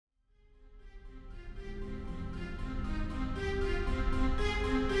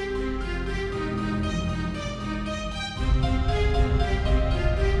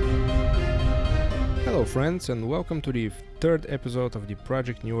friends, and welcome to the third episode of the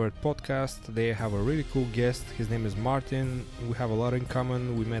Project New Earth podcast. Today I have a really cool guest. His name is Martin. We have a lot in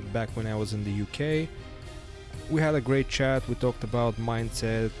common. We met back when I was in the UK. We had a great chat. We talked about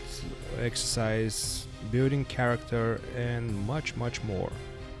mindset, exercise, building character, and much, much more.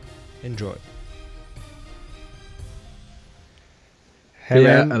 Enjoy. Hey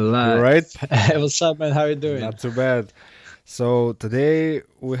Yeah, man, alive. you right? Hey, what's up, man? How you doing? Not too bad. So today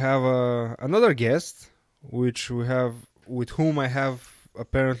we have another guest, with whom I have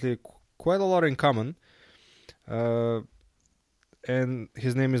apparently quite a lot in common, and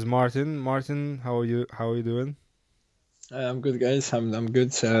his name is Martin. Martin, how are you? How are you doing? I'm good, guys. I'm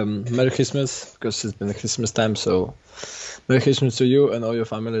good. Merry Christmas, because it's been Christmas time. So, Merry Christmas to you and all your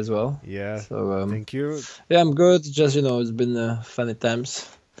family as well. Yeah, So, thank you. yeah, I'm good. Just it's been funny times,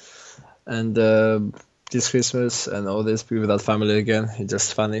 and this Christmas and all this be without family again. It's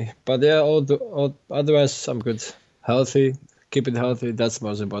just funny. But yeah, otherwise I'm good. Healthy, keep it healthy. That's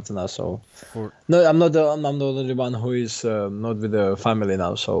most important now. So, For no, I'm the only one who is not with the family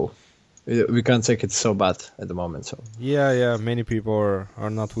now. So. We can't take it so bad at the moment. So yeah, many people are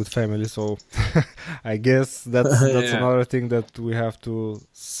not with family, so I guess that's Yeah. another thing that we have to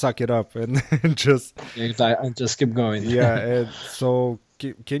suck it up and just Exactly, and just keep going. yeah. And so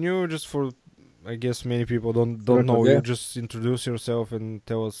can you just, for I guess many people don't know Yeah. you, just introduce yourself and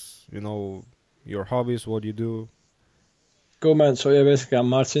tell us, your hobbies, what you do. Cool, man. So yeah, basically I'm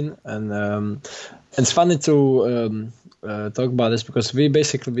Martin, and it's funny to talk about this because we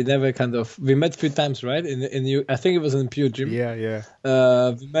never we met a few times, right? I think it was in Pure Gym. Yeah.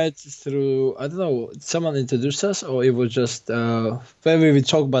 We met through, I don't know, someone introduced us, or it was just when we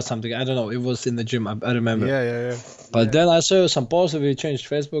talk about something. I don't know. It was in the gym. I remember. Yeah. But then I saw some posts. We changed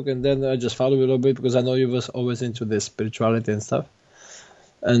Facebook, and then I just followed you a little bit because I know you was always into this spirituality and stuff.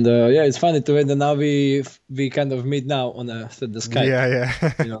 And yeah, it's funny to it. And now we kind of meet now through the Skype. Yeah.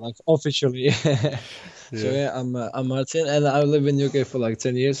 Like officially. So yeah, I'm Martin, and I live in UK for like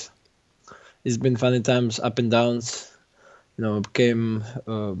 10 years. It's been funny times, up and downs. Came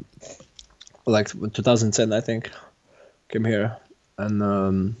like 2010, I think. Came here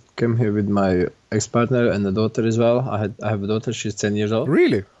and came here with my ex-partner and a daughter as well. I have a daughter. She's 10 years old.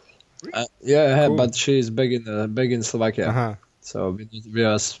 Really? Yeah, I have, Cool. but she's back in Slovakia. Uh-huh. So we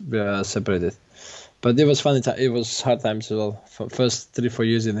are separated. But it was funny. It was hard times as well. First 3-4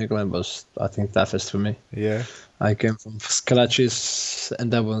 years in England was, I think, toughest for me. Yeah. I came from scratches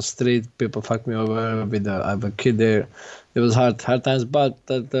and up on street. People fucked me over. I have a kid there. It was hard times, but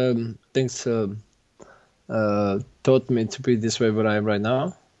that things taught me to be this way where I am right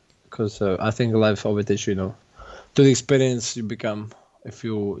now. Because I think life always teaches you, to the experience you become if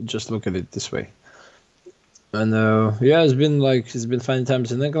you just look at it this way. And yeah, it's been fun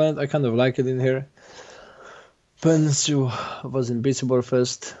times in England. I kind of like it in here. I was in Peterborough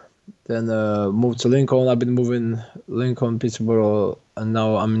first, then moved to Lincoln. I've been moving Lincoln, Peterborough, and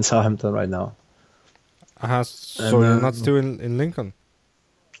now I'm in Southampton right now. Uh-huh. So you're not still in Lincoln?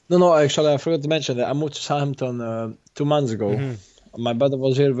 No, actually, I forgot to mention that I moved to Southampton 2 months ago. Mm-hmm. My brother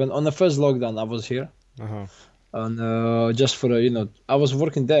was here on the first lockdown. I was here, Uh-huh. and just for I was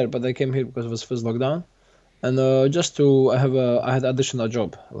working there, but I came here because it was first lockdown, and just to I had additional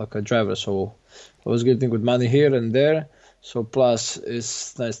job like a driver, so I was getting good money here and there. So plus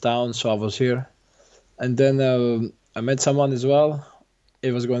it's nice town, so I was here, and then I met someone as well.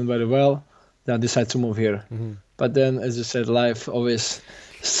 It was going very well. Then I decided to move here. Mm-hmm. But then, as you said, life always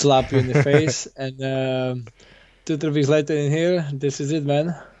slap you in the face. And 2-3 weeks later in here, this is it,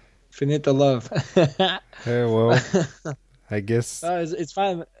 man. Finito love. Hey, well, I guess. It's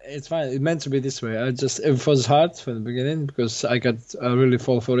fine. It's fine. It meant to be this way. It was hard from the beginning because I really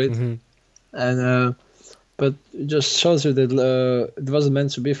fall for it. Mm-hmm. And but it just shows you that it wasn't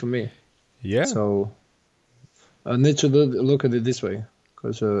meant to be for me. Yeah. So I need to look at it this way,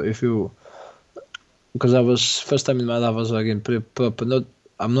 because because I was first time in my life I was like in not,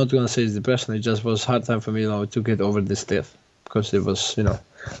 I'm not gonna say it's depression. It just was hard time for me, to get over this death, because it was,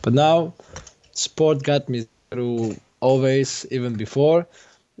 But now, sport got me through always, even before,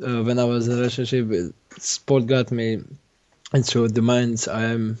 when I was in a relationship. Sport got me into the minds I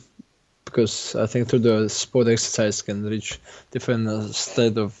am. Because I think through the sport exercise can reach different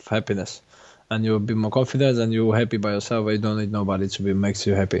state of happiness, and you'll be more confident and you're happy by yourself. You don't need nobody to makes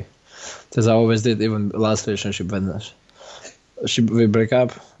you happy. As I always did, even last relationship when we break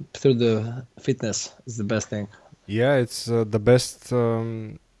up, through the fitness is the best thing. Yeah, it's the best.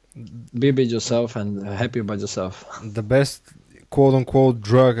 Be yourself and happy about yourself. The best quote unquote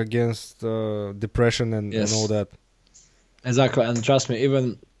drug against depression and Yes. all that. Exactly, and trust me,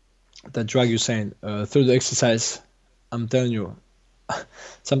 even that drug you're saying, through the exercise, I'm telling you,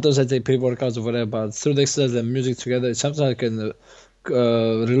 sometimes I take pre-workouts or whatever, but through the exercise and music together, sometimes I can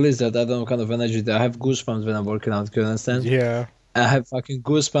release that, I don't know, kind of energy. That I have goosebumps when I'm working out. Can you understand? Yeah. I have fucking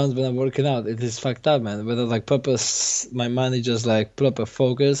goosebumps when I'm working out. It is fucked up, man. Whether like purpose, my mind is just like proper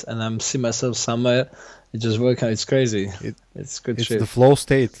focus, and I'm see myself somewhere. It's just working out. It's crazy. It's good It's shit. the flow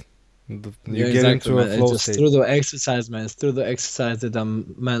state. You get into man. a flow It's just state. through the exercise, man. It's through the exercise that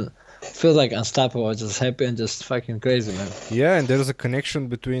I'm, man, feel like unstoppable. Just happy and just fucking crazy, man. Yeah, and there's a connection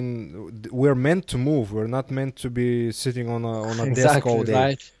between. We're meant to move. We're not meant to be sitting on a desk all Exactly, day.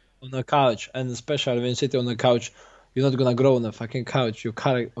 right? On a couch, and especially when you sit on a couch, you're not gonna grow on a fucking couch. Your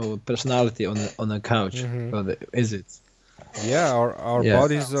character or personality on a couch. Mhm. But is it? Yeah, our Yeah.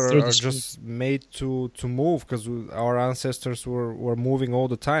 bodies Through are the just made to move because our ancestors were moving all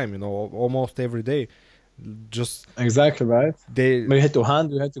the time. You know, almost every day. Just Exactly, right? they. But you had to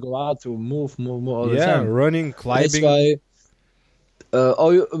hunt, you had to go out to move all the Yeah, time. running, That's climbing. why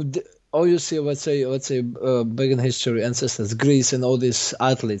all you see, let's say, back in history, ancestors, Greece, and all these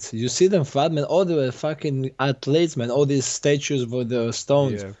athletes. You see them fat, man. All the fucking athletes, man. All these statues with the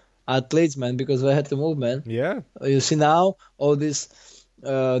stones, Yeah, athletes, man, because they had to move, man. yeah, You see now all these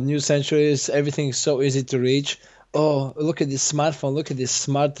new centuries, everything's so easy to reach. Oh, look at this smartphone! Look at this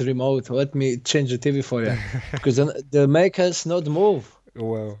smart remote. Let me change the TV for you, because they make us not move.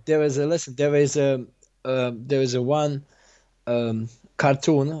 well, There is a lesson. There is a one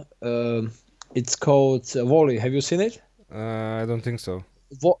cartoon. It's called Wall-E. Have you seen it? I don't think so.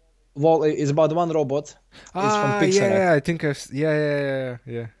 Wall-E is about one robot. It's from Pixar. Yeah, I think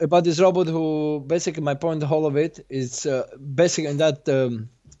yeah. About this robot who basically my point the whole of it is basically in that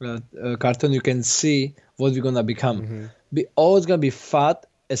cartoon you can see what we're gonna become. Mhm. Be always gonna be fat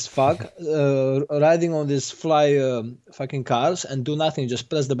as fuck, riding on these fucking cars and do nothing, just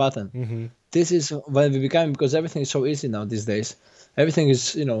press the button. Mhm. This is when we become, because everything is so easy now these days. Everything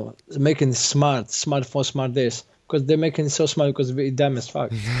is, making smart for smart days, because they're making it so smart because we dumb as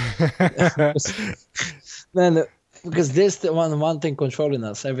fuck. Man, because there's the one thing controlling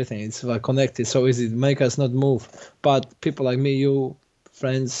us, everything. It's like connected, so easy to make us not move. But people like me, you,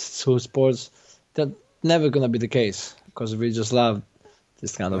 friends who sports, that never gonna be the case, because we just love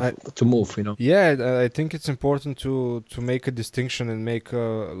this kind of to move, Yeah, I think it's important to make a distinction and make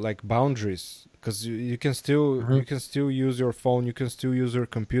like boundaries, because you can still use your phone, you can still use your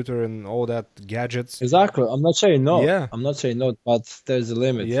computer and all that gadgets. Exactly. I'm not saying no. Yeah. I'm not saying no, but there's a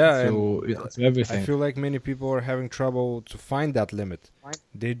limit Yeah, to everything. I feel like many people are having trouble to find that limit.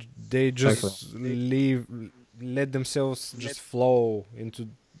 They just let themselves just flow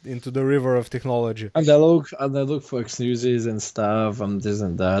into the river of technology. And I look for excuses and stuff and this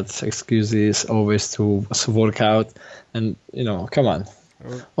and that. Excuses always to work out, and come on.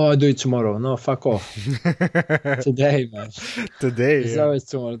 Oh, I'll do it tomorrow. No, fuck off. Today, man. Today, It's yeah. always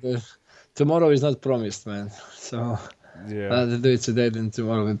tomorrow. Tomorrow is not promised, man. So Yeah. rather do it today than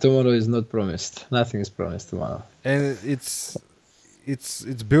tomorrow. Tomorrow is not promised. Nothing is promised tomorrow. And it's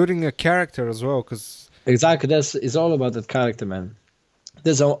building a character as well, because Exactly. It's all about that character, man.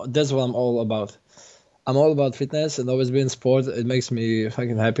 That's what I'm all about. I'm all about fitness and always being sport. It makes me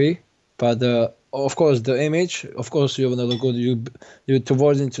fucking happy. But of course, the image. Of course, you wanna look good. You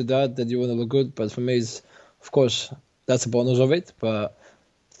towards into that you wanna look good. But for me, it's of course that's a bonus of it. But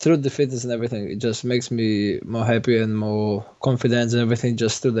through the fitness and everything, it just makes me more happy and more confident and everything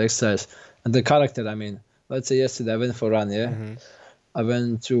just through the exercise and the character. I mean, let's say yesterday I went for a run. Yeah. Mhm. I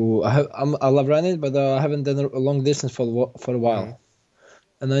went to. I love running, but I haven't done a long distance for a while. Mhm.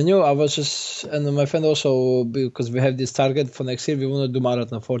 And I knew I was just, and my friend also, because we have this target for next year, we want to do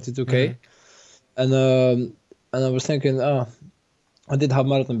marathon 42K. Mhm. And I was thinking, I did have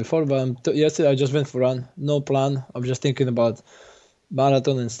marathon before, but yesterday I just went for a run, no plan. I was just thinking about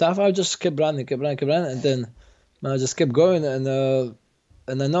marathon and stuff. I just kept running, and then I just kept going, and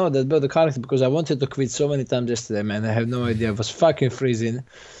I know that built the character because I wanted to quit so many times yesterday, man. I have no idea. It was fucking freezing,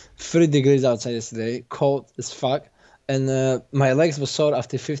 3 degrees outside yesterday, cold as fuck. And my legs were sore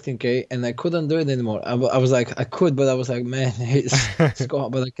after 15K, and I couldn't do it anymore. I was like, I could, but I was like, man, it's gone.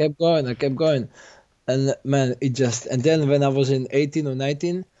 But I kept going. And man, and then when I was in 18 or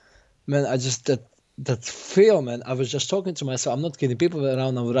 19, man, I just, that feel, man, I was just talking to myself. I'm not kidding. People were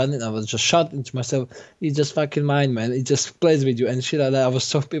around, I was running, I was just shouting to myself. It's just fucking mine, man. It just plays with you and shit like that. I was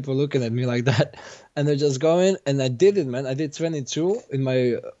so people looking at me like that. And they're just going, and I did it, man. I did 22 in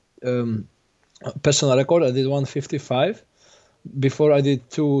my, personal record. I did 155 before I did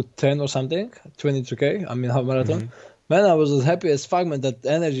 210 or something, 22K. I mean half marathon. Man, I was as happy as fuck, man. That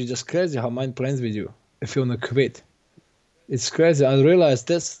energy just crazy how mind plays with you if you wanna quit. It's crazy. I realized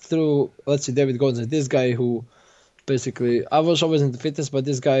that's through, let's say, David Gordon, this guy who basically, I was always into fitness, but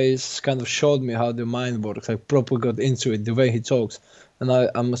this guy kind of showed me how the mind works, like proper got into it, the way he talks. And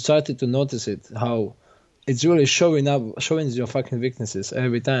I'm started to notice it, how it's really showing your fucking weaknesses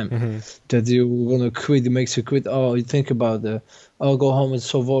every time. That you want to quit, it makes you quit. Oh, you think about go home, it's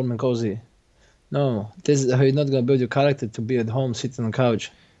so warm and cozy. No, this is how you're not going to build your character to be at home, sitting on the couch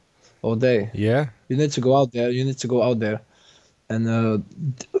all day. Yeah. You need to go out there. You need to go out there and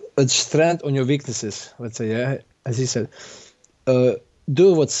strength on your weaknesses, let's say, yeah. As he said,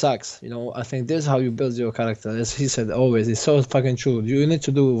 do what sucks. You know, I think this is how you build your character. As he said always, it's so fucking true. You need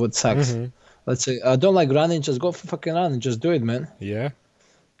to do what sucks. Let's say, I don't like running, just go for fucking running. Just do it, man. Yeah.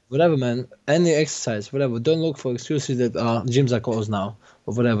 Whatever, man. Any exercise, whatever. Don't look for excuses that gyms are closed now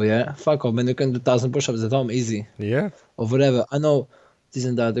or whatever, yeah? Fuck off, man. You can do 1,000 push-ups at home, easy. Yeah. Or whatever. I know this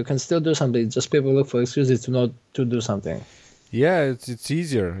and that. You can still do something. Just people look for excuses to not to do something. Yeah, it's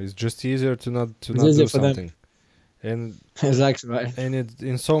easier. It's just easier to not easier do for them. something. And exactly right. And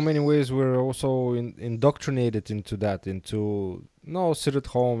in so many ways we're also indoctrinated into that, into no, sit at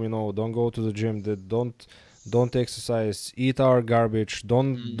home, you know, don't go to the gym, don't exercise, eat our garbage,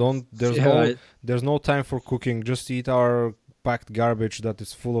 don't there's no time for cooking, just eat our packed garbage that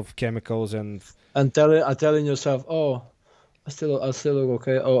is full of chemicals and telling yourself, oh, I still look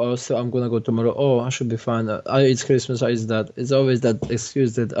okay. Oh, I'm gonna go tomorrow. Oh, I should be fine. It's Christmas. It's that. It's always that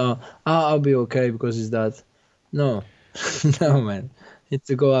excuse that I'll be okay because it's that. No, no, man. You need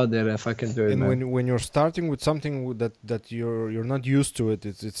to go out there and fucking do it, and man. when you're starting with something that you're not used to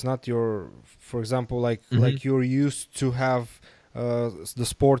it's not your, for example, like you're used to have the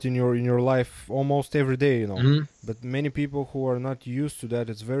sport in your life almost every day, you know. But many people who are not used to that,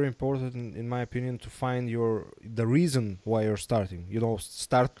 it's very important, in my opinion, to find the reason why you're starting. You know,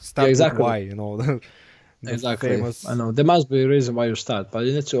 start exactly. with why, you know. Exactly. Famous. I know there must be a reason why you start, but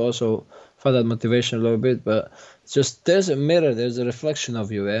you need to also find that motivation a little bit. But just there's a mirror, there's a reflection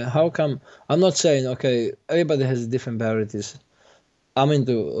of you. Eh? How come? I'm not saying okay, everybody has different priorities. I'm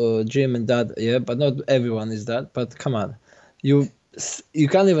into gym and that, yeah, but not everyone is that. But come on, you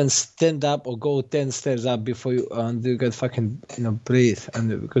can't even stand up or go 10 stairs up before you get fucking breathe,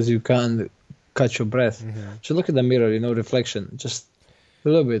 and because you can't catch your breath. So look at the mirror, reflection, just a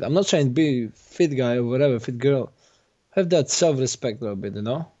little bit. I'm not saying be fit guy or whatever, fit girl. Have that self-respect a little bit,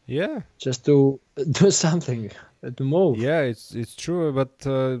 Yeah. Just to do something, to move. Yeah, it's true, but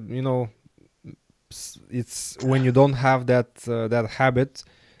it's when you don't have that habit.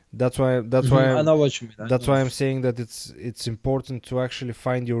 That's why I know what you mean. That's why I'm saying that it's important to actually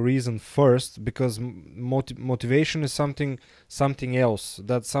find your reason first, because motivation is something else.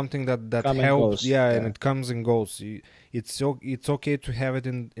 That's something that helps. Yeah, and it comes and goes. It's okay to have it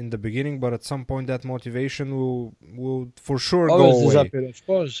in the beginning, but at some point that motivation will for sure always go away. Disappear. Of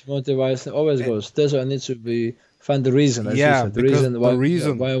course, motivation always goes. That's why I need to find the reason. As yeah, you said. The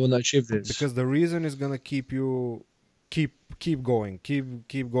reason why I want to achieve this. Because the reason is gonna keep you keep going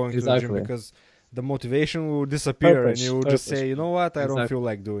exactly. To the gym, because the motivation will disappear and you will just say, you know what, I don't feel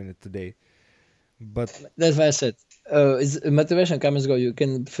like doing it today. But that's why I said motivation comes and go. You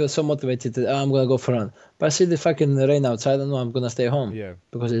can feel so motivated that I'm gonna go for a run, but I see the fucking rain outside. I know I'm gonna stay home. Yeah,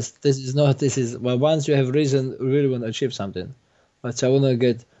 because this is well, once you have reason, you really want to achieve something. But I want to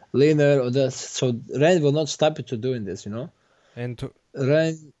get leaner or that. So rain will not stop you to doing this, and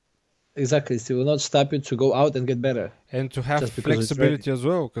rain. Exactly, so it will not stop you to go out and get better. And to have flexibility as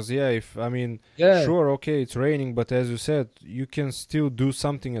well, because sure, okay, it's raining, but as you said, you can still do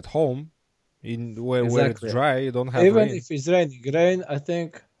something at home, where it's dry. You don't have even rain. If it's raining. I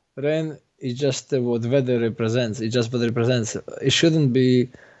think rain is just what weather represents. It's just what it represents. It shouldn't be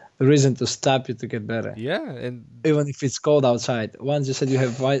a reason to stop you to get better. Yeah, and even if it's cold outside, once you said you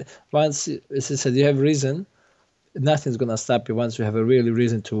have reason. Nothing's gonna stop you once you have a really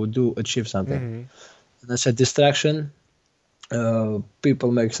reason to achieve something. And I said distraction.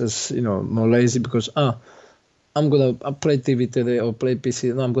 People makes us more lazy because I'm gonna play TV today or play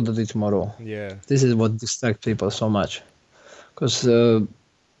PC. No, I'm gonna do it tomorrow. Yeah, this is what distracts people so much. Because,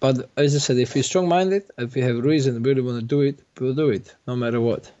 but as I said, if you're strong-minded, if you have reason, really want to do it, we'll do it no matter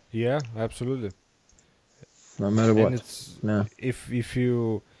what. Yeah, absolutely. No matter what. And if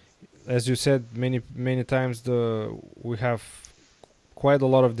you. As you said, many times we have quite a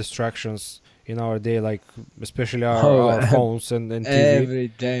lot of distractions in our day, like especially our phones and TV. Every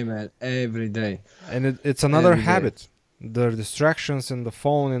day, man, every day. And it's another habit. The distractions and the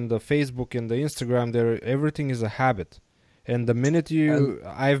phone and the Facebook and the Instagram, everything is a habit. And the minute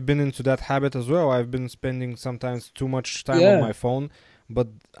I've been into that habit as well. I've been spending sometimes too much time on my phone. but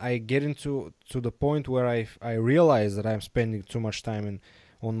I get into the point where I realize that I'm spending too much time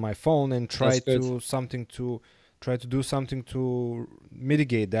on my phone, and try to do something to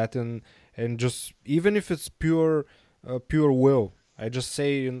mitigate that, and just, even if it's pure will, I just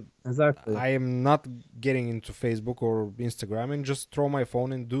say, Exactly. I am not getting into Facebook or Instagram, and just throw my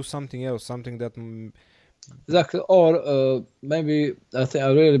phone and do something else, something that Exactly. Or maybe I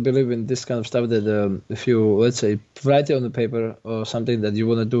really believe in this kind of stuff that if you, let's say, write it on the paper or something that you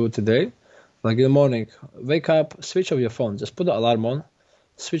want to do today, like in the morning, wake up, switch off your phone, just put the alarm on,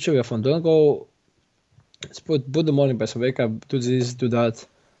 switch off your phone. Don't go. Just put the morning person. Wake up, do this, do that,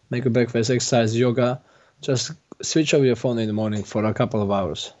 make a breakfast, exercise, yoga. Just switch off your phone in the morning for a couple of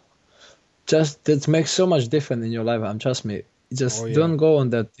hours. Just that makes so much difference in your life. Trust me. Just Oh, yeah. don't go on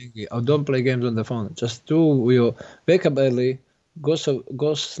that thingy or don't play games on the phone. Just do your wake up early, go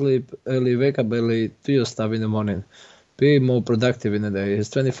sleep early, wake up early, do your stuff in the morning. Be more productive in the day. It's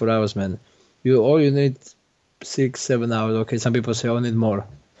 24 hours, man. You need 6-7 hours. Okay, some people say I need more.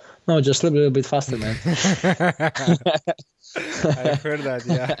 No, just sleep a little bit faster, man. I heard that,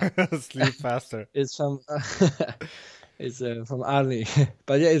 yeah. Sleep faster. It's from from Arnie.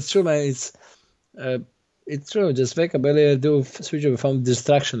 But yeah, it's true, man. It's true. Just wake up earlier, switch over from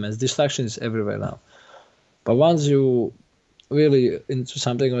distraction, man. Distraction is everywhere now. But once you really into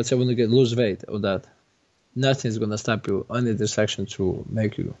something, let's say when you lose weight or that, nothing is gonna stop you. Only distraction to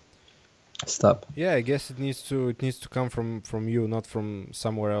make you stop. Yeah, I guess it needs to come from you, not from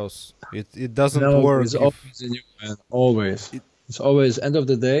somewhere else. It doesn't No, work. it's always in you, man. Always. It's always end of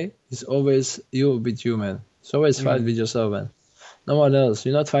the day. It's always you with you, man. It's always fight with yourself, man. No one else.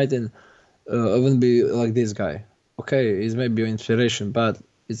 You're not fighting. I wouldn't be like this guy. Okay, he's maybe your inspiration, but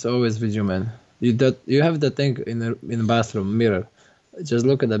it's always with you, man. You have that thing in the bathroom mirror. Just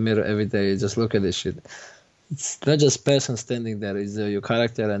look at the mirror every day. Just look at this shit. It's not just person standing there. It's your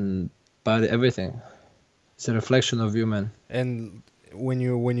character and body, everything. It's a reflection of you, man. And when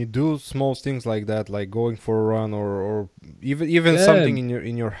you do small things like that, like going for a run, or even something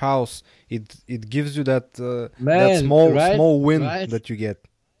in your house, it gives you that that small win that you get.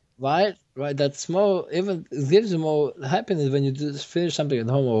 Right. That small, even it gives you more happiness when you just finish something at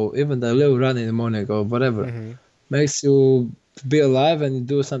home, or even the little run in the morning or whatever. Makes you be alive and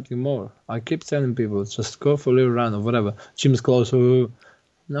do something more. I keep telling people, just go for a little run or whatever. Gym's close. No,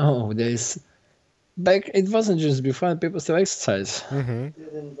 it wasn't just before people still exercise.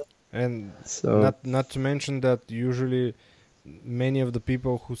 And so not to mention that usually many of the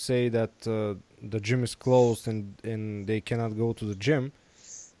people who say that the gym is closed and they cannot go to the gym,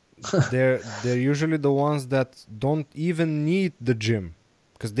 they're usually the ones that don't even need the gym,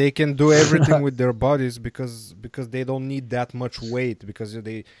 because they can do everything with their bodies, because they don't need that much weight, because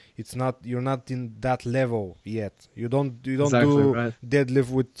you're not in that level yet. You don't exactly, do right. deadlift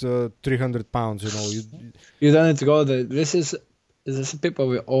with 300 pounds. You don't need to go there. This is people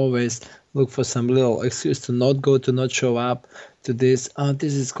will always look for some little excuse to not go, to not show up to this.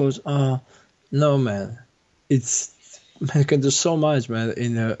 This is close. No, man. You can do so much, man,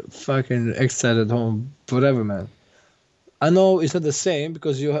 in a fucking exercise at home, whatever, man. I know it's not the same,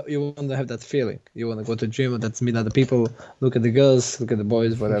 because you want to have that feeling. You want to go to the gym, that's meet other people, look at the girls, look at the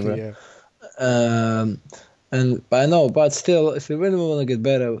boys, whatever. Yeah. But I know, but still, if you really want to get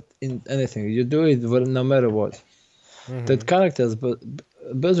better in anything, you do it no matter what. That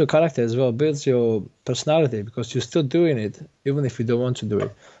builds your character as well, builds your personality, because you're still doing it, even if you don't want to do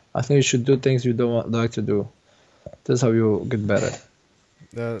it. I think you should do things you don't like to do. That's how you get better.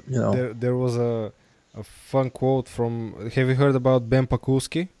 There was a fun quote from. Have you heard about Ben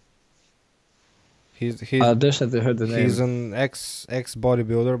Pakulski? I definitely heard the name. He's an ex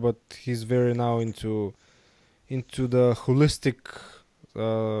bodybuilder, but he's very now into the holistic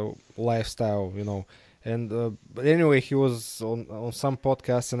lifestyle, And but anyway, he was on some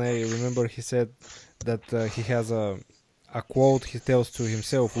podcast, and I remember he said that he has a quote he tells to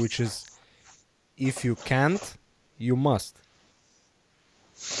himself, which is, "If you can't, you must."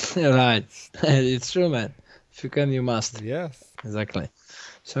 Right. It's true, man. If you can, you must. Yes. Exactly.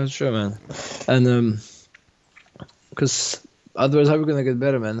 So true, man. And because otherwise, how are we gonna get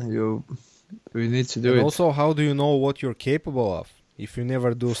better, man? We need to do it. And also, how do you know what you're capable of if you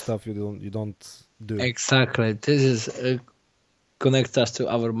never do stuff you don't do? Exactly. This is connects us to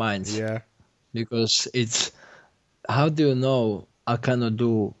our minds. Yeah. Because it's, how do you know I cannot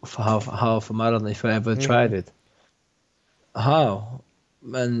do half a marathon if I ever tried it? How?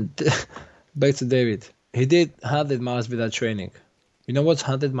 And back to David. He did 100 miles without training. You know what's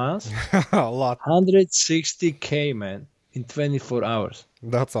 100 miles? A lot. 160k, man, in 24 hours.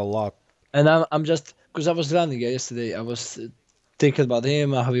 That's a lot. And I'm just, because I was running yesterday. I was thinking about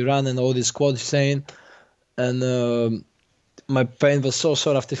him, how he ran, and all this quote he's saying. And my pain was so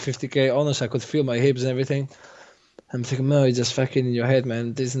sore after 50k. Honestly, I could feel my hips and everything. I'm thinking, no, it's just fucking in your head,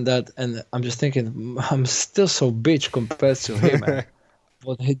 man. This and that. And I'm just thinking, I'm still so bitch compared to him, man.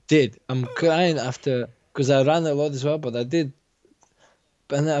 What he did. I'm crying after, because I ran a lot as well, but I did.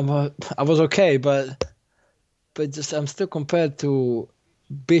 And I was okay, but just I'm still compared to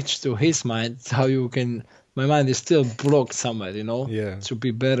bitch to his mind. How you can, my mind is still blocked somewhere, you know? Yeah. To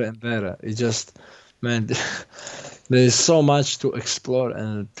be better and better. It just, man, there's so much to explore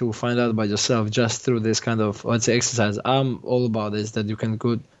and to find out by yourself just through this kind of, let's say, exercise. I'm all about this, that you can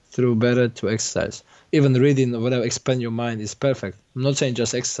go through better to exercise. Even reading or whatever, expand your mind is perfect. I'm not saying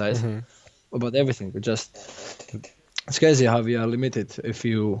just exercise, about everything. It's crazy how we are limited if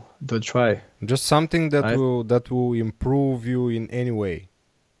you don't try. Just something that Right? will improve you in any way.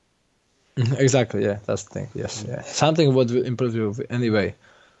 Exactly, yeah, that's the thing. Yes, yeah. Something what will improve you anyway.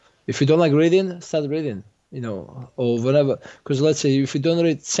 If you don't like reading, start reading, you know, or whatever. Because let's say if you don't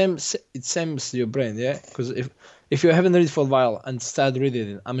read, it sames your brain, yeah. Because if you haven't read for a while and start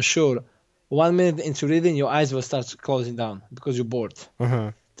reading, I'm sure 1 minute into reading, your eyes will start closing down because you're bored.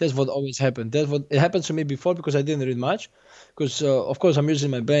 That's what always happened. That's what it happened to me before because I didn't read much. Because of course I'm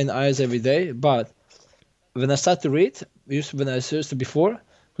using my brain, eyes every day. But when I start to read, when I used to before,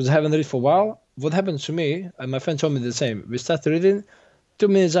 because I haven't read for a while, what happened to me, and my friend told me the same. We start reading, 2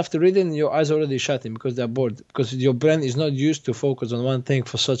 minutes after reading, your eyes are already shutting because they're bored. Because your brain is not used to focus on one thing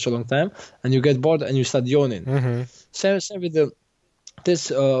for such a long time, and you get bored and you start yawning. Same with you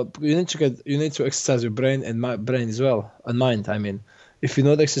need to exercise your brain and my brain as well, and mind. I mean, if you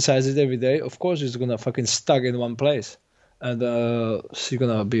not exercise it every day, of course it's gonna fucking stuck in one place, and so you're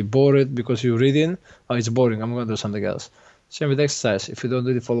gonna be bored because you're reading. Oh, it's boring. I'm gonna do something else. Same with exercise. If you don't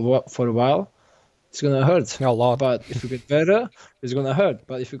do it for a while, it's gonna hurt A lot. But if you get better, it's gonna hurt.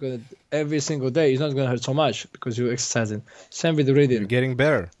 But if you go every single day, it's not gonna hurt so much because you're exercising. Same with the reading. You're getting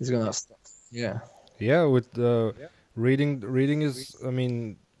better. It's gonna stop. Yeah. Yeah, with reading is, I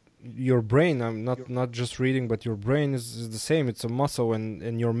mean, your brain. I'm not just reading, but your brain is the same. It's a muscle,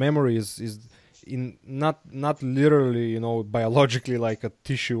 and your memory is in not literally, you know, biologically like a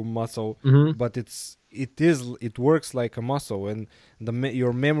tissue muscle, but it works like a muscle, and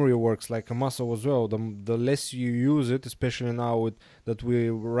your memory works like a muscle as well. The less you use it, especially now that we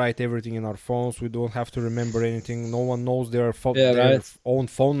write everything in our phones, we don't have to remember anything. No one knows their own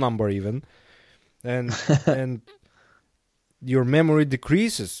phone number even, and your memory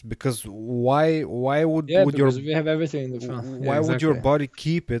decreases because why would we have everything in the phone. Why would your body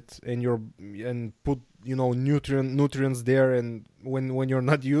keep it and put, you know, nutrients there, and when you're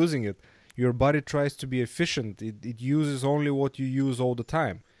not using it? Your body tries to be efficient. It uses only what you use all the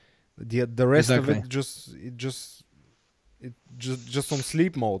time. The rest of it just on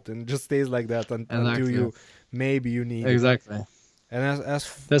sleep mode and just stays like that until you need exactly. It. And as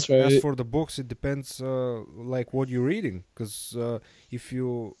for the books, it depends like what you're reading, because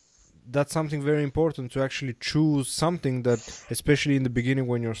that's something very important, to actually choose something that, especially in the beginning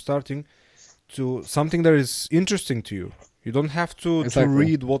when you're starting, to something that is interesting to you. You don't have to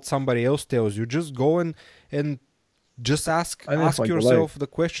read what somebody else tells you. Just go and just ask yourself the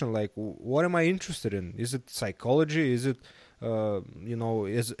question, like, what am I interested in? Is it psychology? Is it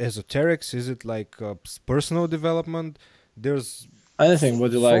esoterics? Is it like personal development? There's anything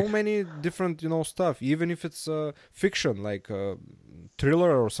what you like. So many different, stuff. Even if it's fiction, like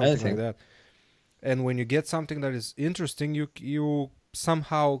thriller or something like that. And when you get something that is interesting, you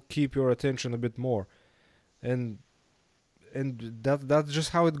somehow keep your attention a bit more, and that's just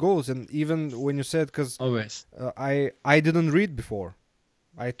how it goes. And even when you said, because always I didn't read before,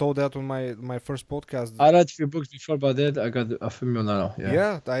 I told that on my first podcast. I read a few books before, but that I got a few now.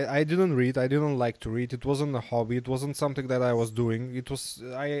 I didn't read. I didn't like to read. It wasn't a hobby. It wasn't something that I was doing. It was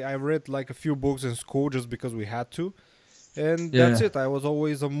I read like a few books in school just because we had to, and that's it. I was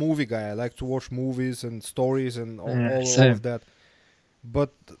always a movie guy. I like to watch movies and stories and all of that.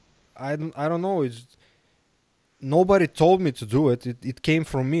 But I don't know. Nobody told me to do it. It came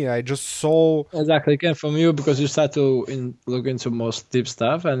from me. I just saw. Exactly, it came from you because you start to look into most deep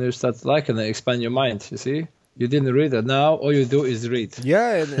stuff and you start liking it, expand your mind. You see, you didn't read it. Now all you do is read.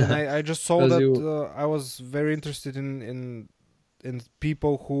 Yeah, and I just saw that I was very interested in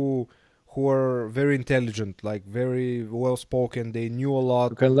people who are very intelligent, like very well spoken. They knew a lot.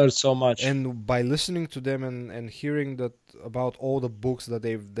 You can learn so much. And by listening to them and hearing that about all the books that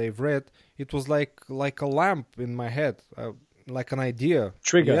they've read, it was like a lamp in my head, like an idea.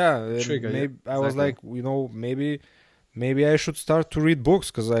 Trigger. Yeah. Trigger. Maybe, I was like, maybe maybe I should start to read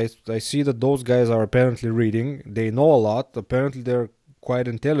books because I see that those guys are apparently reading. They know a lot. Apparently, they're quite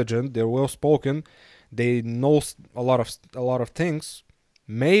intelligent. They're well spoken. They know a lot of things.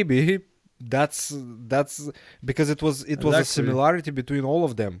 Maybe that's because it was a Exactly. similarity between all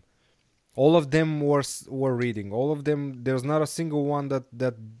of them. All of them were reading. All of them. There's not a single one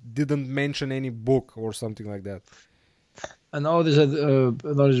that didn't mention any book or something like that. And all these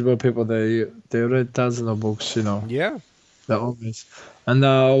knowledgeable people, they read thousands of books, you know. Yeah. They're always. And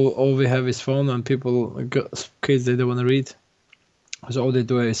now all we have is phone, and kids, they don't want to read. So all they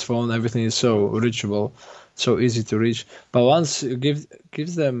do is phone. Everything is so reachable, so easy to reach. But once you give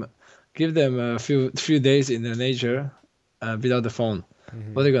them a few days in the nature without the phone,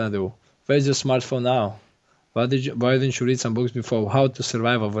 what are they gonna do? Where's your smartphone now? Why didn't you read some books before? How to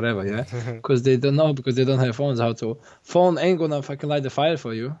survive or whatever, yeah? Because they don't know, because they don't have phones. Phone ain't gonna fucking light the fire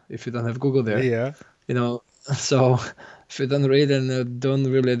for you if you don't have Google there. Yeah. You know, so if you don't read and don't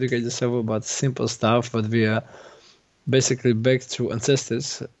really educate yourself about simple stuff, but we are basically back to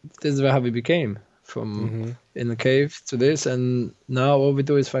ancestors. This is how we became from in the cave to this, and now all we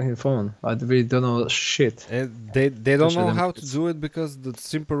do is fucking phone. Like, we don't know shit. And they don't Especially know them how to kids. do it because the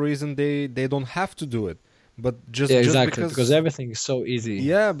simple reason they don't have to do it. But just Yeah, just exactly. Because everything is so easy.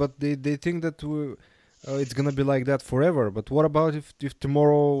 yeah, but they think that it's gonna be like that forever. But what about if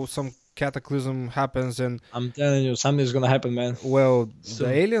tomorrow some cataclysm happens and I'm telling you, something's gonna happen, man. well So,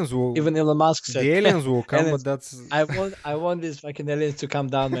 the aliens will even Elon Musk said, the aliens will come, aliens. but that's I want these fucking aliens to come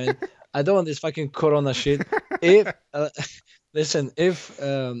down, man. I don't want this fucking corona shit. If listen, if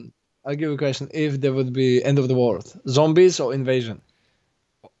I'll give you a question: if there would be end of the world, zombies or invasion,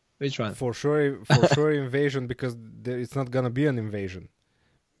 which one? for sure invasion because it's not gonna be an invasion.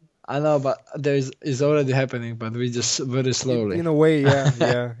 I know, but it's already happening, but we just very slowly. In a way,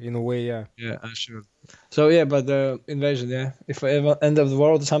 yeah, in a way, yeah. Yeah, I'm sure. So yeah, but the invasion, yeah. If I ever end of the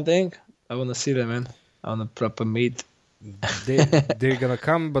world or something, I wanna see them, man. I wanna proper meet. They're gonna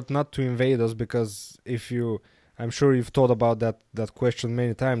come, but not to invade us because I'm sure you've thought about that question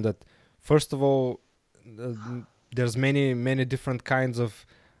many times. That first of all, uh, there's many different kinds of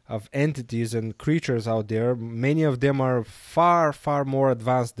entities and creatures out there. Many of them are far more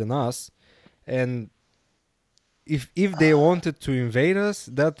advanced than us, and if they wanted to invade us,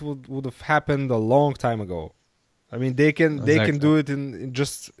 that would have happened a long time ago. I mean, they can Exactly. do it in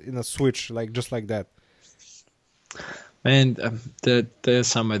just in a switch, just like that. And there's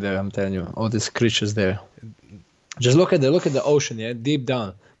somewhere there. I'm telling you, all these creatures there. Just look at the ocean, yeah, deep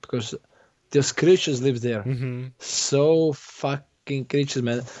down, because those creatures live there. So fucking creatures,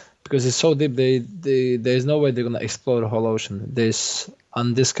 man, because it's so deep. There's no way they're gonna explore the whole ocean. There's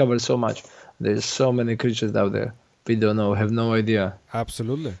undiscovered so much. There's so many creatures out there. We don't know, have no idea.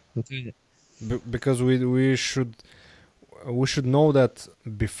 Absolutely. I'm telling you. Because we should know that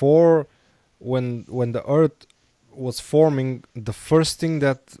before when the earth was forming, the first thing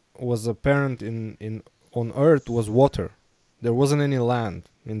that was apparent on earth was water. There wasn't any land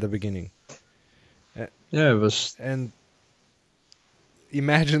in the beginning. Yeah, it was. And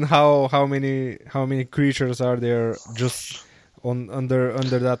imagine how many creatures are there just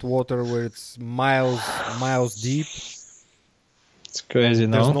under that water where it's miles deep. It's crazy,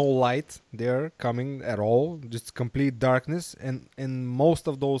 no? There's no light there coming at all, just complete darkness, and most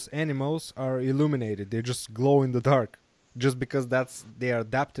of those animals are illuminated. They just glow in the dark, just because they are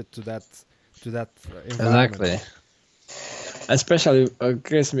adapted to that environment. Exactly. Especially,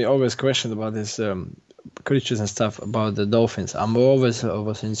 gets me always questioned about these creatures and stuff about the dolphins. I'm always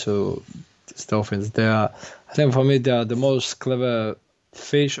into these dolphins. They are, I think for me, they are the most clever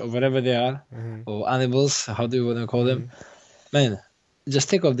fish or whatever they are, or animals. How do you want to call them? Man, just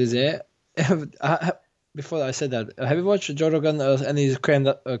think of this, yeah. Before I said that, have you watched Joe Rogan any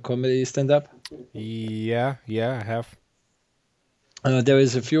comedy stand-up? Yeah, I have. There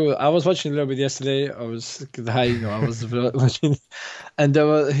is a few. I was watching a little bit yesterday. I was high, I was watching, and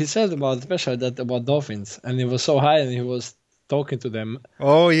he said especially about dolphins, and he was so high, and he was talking to them.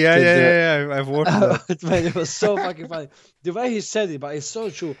 Oh yeah. I've watched that. Man, it was so fucking funny. The way he said it, but it's so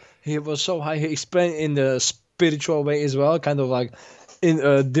true. He was so high. He explained in the spiritual way as well, kind of like in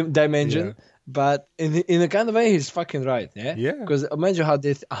a dimension, Yeah. but in a kind of way, he's fucking right. Yeah. Yeah. Because imagine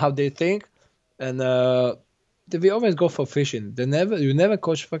how they think, and we always go for fishing. You never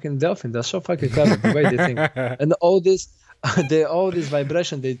catch fucking dolphin. They're so fucking clever the way they think, and all this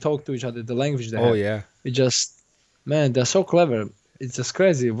vibration. They talk to each other. The language they have. Oh yeah. It just, man, they're so clever. It's just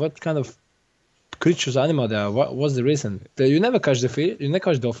crazy. What kind of creatures, animal they are? What's the reason? You never catch the fish. You never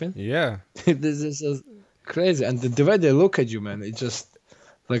catch dolphin. Yeah. This is just crazy, and the way they look at you, man, it's just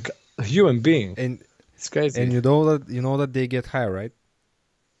like a human being. And It's crazy. And you know that they get high, right?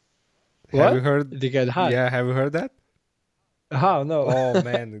 What? Have you heard? They get high? Yeah, have you heard that? How? No. Oh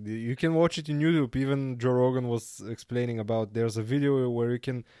man, you can watch it in YouTube. Even Joe Rogan was explaining about. There's a video where you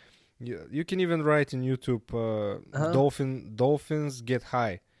can even write in YouTube, dolphins get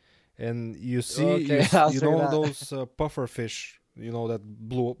high, and you see Okay, you know that. those puffer fish, that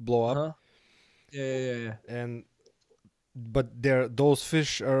blow up, Uh-huh. Yeah. and but those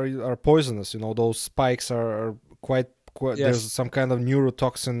fish are poisonous. Those spikes are quite Yes. there's some kind of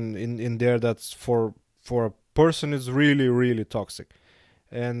neurotoxin in there that's for a person is really really toxic,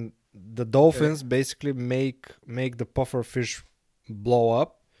 and the dolphins basically make the puffer fish blow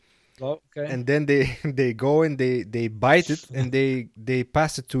up, Okay. and then they they go and they bite it, and they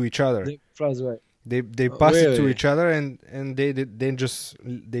pass it to each other. They flies away. They pass it to Really? each other, and they just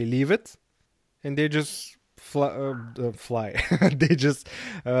they leave it, and they just fly. They just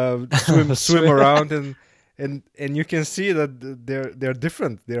swim around, and you can see that they're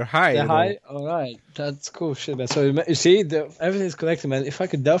different. They're high. They're high? All right. That's cool shit, man. So you see, everything's connected, man. If I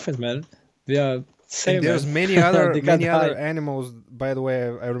could dolphins, man, they are same, And there's man. many other They got many other high. animals. By the way,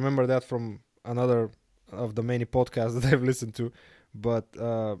 I remember that from another of the many podcasts that I've listened to. But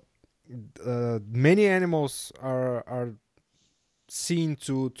many animals are seen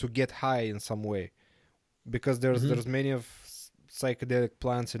to get high in some way, because there's many of psychedelic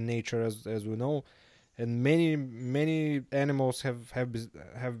plants in nature, as we know, and many animals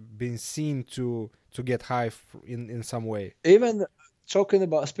have been seen to get high in some way. Even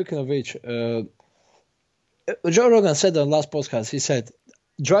speaking of which, Joe Rogan said on last podcast, he said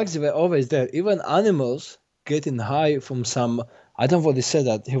drugs were always there. Even animals getting high from some. I don't know what he said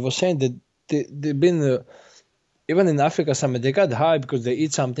that. He was saying that they've been even in Africa. Some they got high because they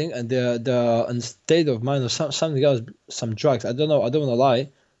eat something and they're in state of mind or something else, some drugs. I don't know. I don't want to lie,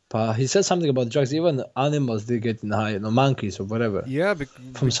 but he said something about drugs. Even animals they getting high, monkeys or whatever. Yeah,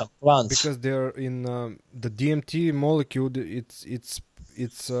 From some plants. because they're in the DMT molecule.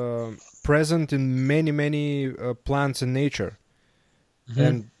 It's present in many plants in nature.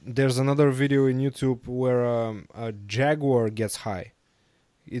 And there's another video in YouTube where a jaguar gets high.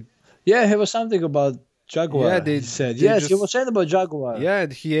 Yeah, he was something about jaguar. Yeah, he said. they Yes, he just- was saying about jaguar. Yeah,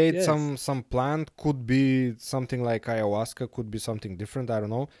 he ate Yes. some plant. Could be something like ayahuasca. Could be something different. I don't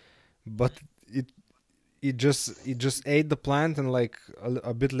know. But it just ate the plant, and like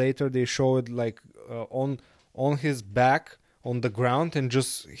a bit later they show it like on his back on the ground, and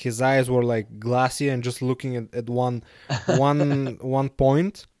just his eyes were like glassy and just looking at one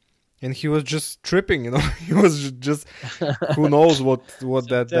point, and he was just tripping. He was just who knows what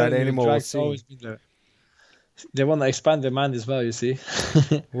that Telling you, animal was drugs seeing. always been there. They want to expand their mind as well. You see.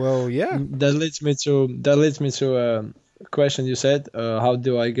 Well, yeah. That leads me to a question you said. How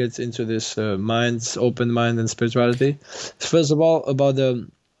do I get into this open mind and spirituality? First of all, about the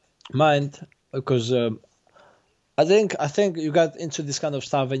mind, because I think you got into this kind of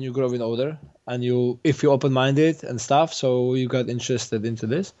stuff when you're growing older, and if you're open-minded and stuff, so you got interested into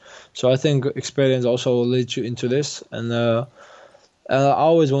this. So I think experience also leads you into this, and I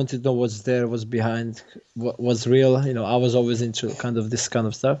always wanted to know what's behind, what's real. I was always into kind of this kind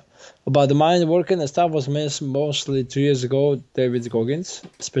of stuff. About the mind working and stuff was mostly 2 years ago. David Goggins,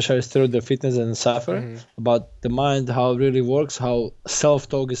 specialist through the fitness and suffer, about the mind, how it really works, how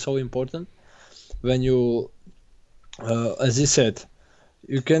self-talk is so important. When you, as he said,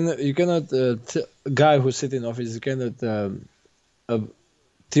 you cannot guy who sit in office, you cannot a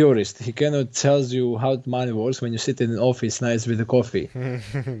theorist. He cannot tells you how money works when you sit in an office nice with a coffee.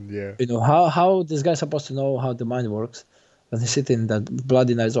 Yeah. How this guy supposed to know how the mind works when he sit in that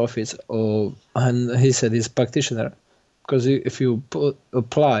bloody nice office? And he said he's practitioner, because if you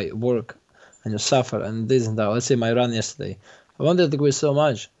apply work and you suffer and this and that. Let's say my run yesterday, I wanted to quit so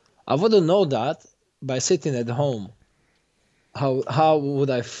much. I wouldn't know that by sitting at home. How would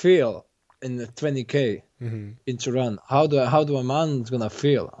I feel in the 20K into run? How do a man gonna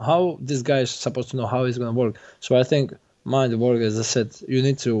feel? How this guy is supposed to know how he's gonna work? So I think mind work, as I said, you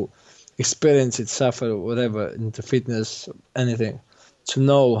need to experience it, suffer, whatever, into fitness, anything, to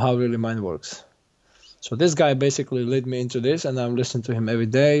know how really mind works. So this guy basically led me into this, and I'm listening to him every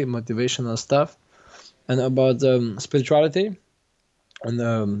day, motivational stuff. And about spirituality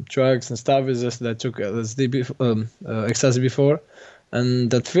and drugs and stuff, is just that I took LSD, ecstasy before, and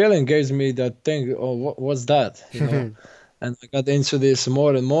that feeling gives me that thing. Oh, what's that? And I got into this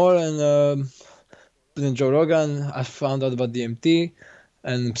more and more, and in Joe Rogan, I found out about DMT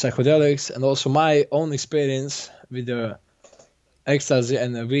and psychedelics, and also my own experience with the ecstasy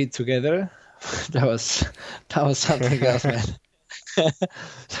and the weed together. that was something else, man.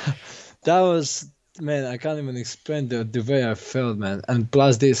 that was man, I can't even explain the way I felt, man. And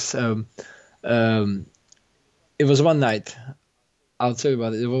plus this, um, it was one night. I'll tell you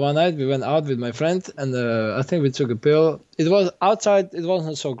about it. It was one night we went out with my friend, and I think we took a pill. It was outside. It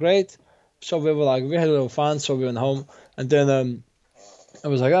wasn't so great, so we were like we had a little fun. So we went home, and then I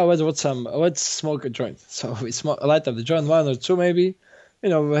was like, oh, let's smoke a joint. So we light up the joint, one or two maybe. You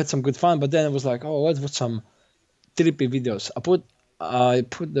know, we had some good fun. But then it was like, oh, let's watch some trippy videos. I put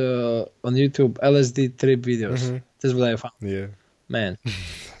on YouTube LSD trip videos. Mm-hmm. That's what I found. Yeah. Man,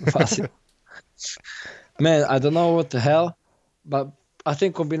 man, I don't know what the hell, but I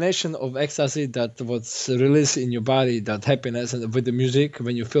think combination of ecstasy that was released in your body, that happiness, and with the music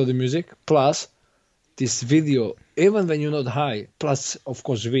when you feel the music, plus this video, even when you're not high, plus of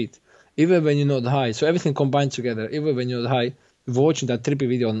course weed, even when you're not high, so everything combined together. Even when you're not high, watching that trippy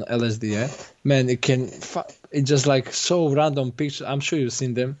video on LSD, man, it's just like so random pictures. I'm sure you've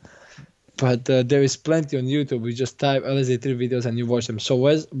seen them. But there is plenty on YouTube. We just type LSD trip videos and you watch them. So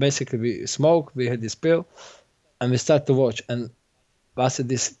basically we smoke, we had this pill, and we start to watch. And I said,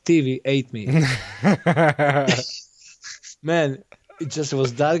 this TV ate me. Man, it just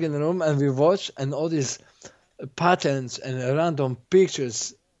was dark in the room and we watched, and all these patterns and random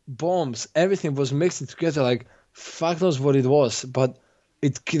pictures, bombs, everything was mixing together like fuck knows what it was. But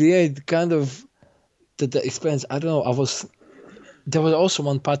it created kind of the experience. I don't know. There was also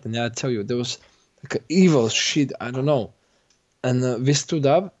one pattern, I tell you, there was like an evil shit, I don't know. And we stood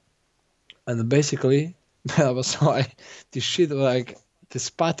up, and basically, I was like, this shit, like,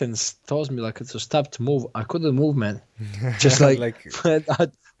 these patterns told me like to stop to move. I couldn't move, man. Just like,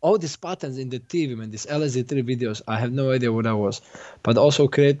 all these patterns in the TV, man, these LSD3 videos, I have no idea what that was. But also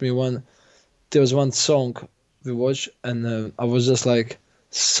there was one song we watched, and I was just like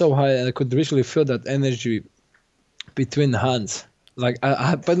so high, and I could really feel that energy between the hands. Like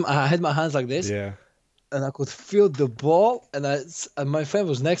I had my hands like this, Yeah. and I could feel the ball, and my friend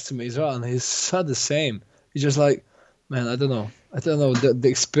was next to me as well, and he said the same. He's just like, man, I don't know. The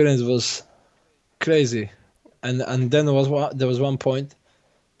experience was crazy, and then there was one point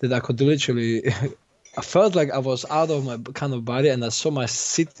that I could literally, I felt like I was out of my kind of body, and I saw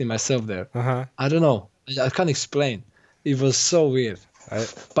myself there. Uh-huh. I don't know. I can't explain. It was so weird.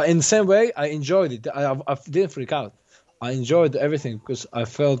 But in the same way, I enjoyed it. I didn't freak out. I enjoyed everything because I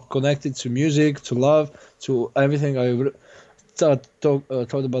felt connected to music, to love, to everything. I thought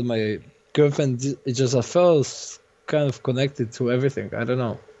about my girlfriend. I felt kind of connected to everything. I don't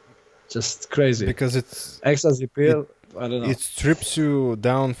know, just crazy. Because it's Ecstasy pill. I don't know. It strips you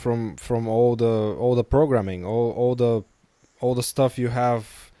down from all the programming, all the stuff you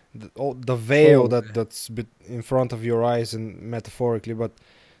have, the veil that's in front of your eyes, and metaphorically, but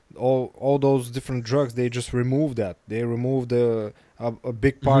all those different drugs, they just remove that. They remove a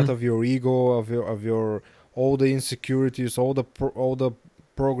big part of your ego, of your all the insecurities, all the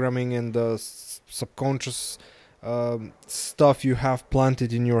programming and the subconscious stuff you have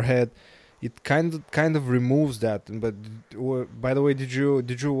planted in your head. It kind of removes that. But by the way, did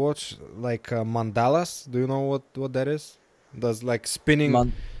you watch like mandalas? Do you know what that is? Does like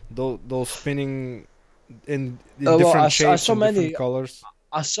spinning those spinning in different shapes and different colors.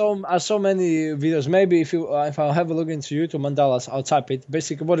 I saw many videos. Maybe if I have a look into YouTube mandalas, I'll type it.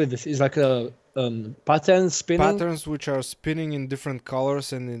 Basically, what it is like a patterns which are spinning in different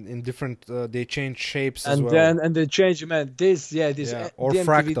colors and in different. They change shapes and as well. And they change, man. Or DMT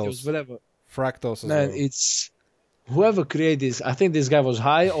fractals, videos, whatever. Fractals as man, well. It's whoever created this. I think this guy was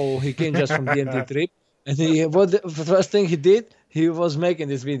high, or he came just from DMT trip. And the first thing he did, he was making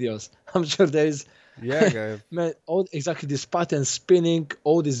these videos. I'm sure there is. Yeah, guy. Man, exactly this pattern spinning,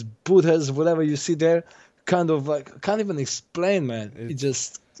 all these Buddhas, whatever you see there, kind of like can't even explain, man. It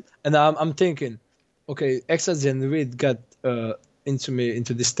just, and I'm thinking, okay, ecstasy and weed got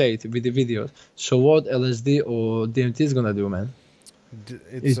into the state with the videos. So what LSD or DMT is gonna do, man?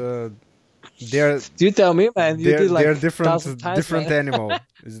 They're. You tell me, man. You did like they're different times, animal.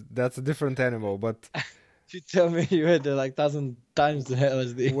 That's a different animal, but. You tell me you had like 1,000 times the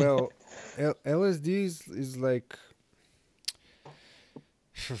LSD. Well, LSD is like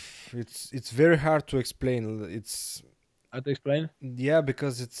it's very hard to explain. It's hard to explain. Yeah,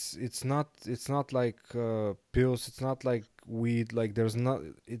 because it's not like pills. It's not like weed. Like there's not.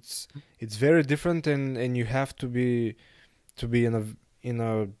 It's very different, and you have to be in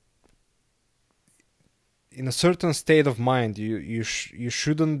a certain state of mind. You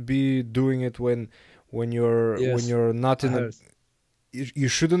shouldn't be doing it when you're not in a. You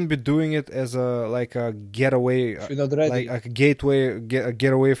shouldn't be doing it as a getaway, like a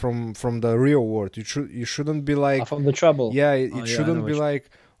getaway from the real world. You shouldn't be like from the trouble. Yeah, it shouldn't be like,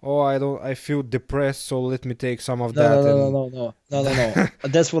 oh, I feel depressed, so let me take some of No, no, that. no, no, And no, no, no, no, no.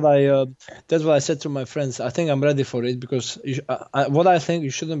 That's what I said to my friends. I think I'm ready for it because what I think you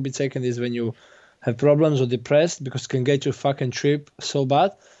shouldn't be taking is when you have problems or depressed because it can get you fucking trip so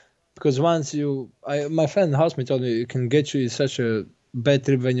bad. Because once my friend housemate told me it can get you in such a bad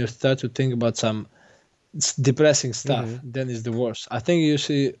trip when you start to think about some depressing stuff. Mhm. Then it's the worst. I think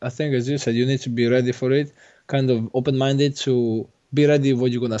as you said, you need to be ready for it, kind of open-minded to be ready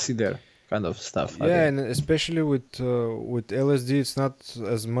what you're gonna see there, kind of stuff. I Yeah, think. and especially with LSD, it's not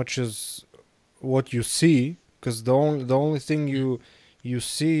as much as what you see, because the only thing you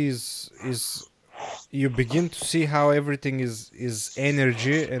see is you begin to see how everything is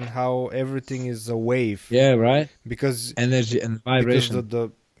energy and how everything is a wave, Yeah, right. because Energy and because vibration.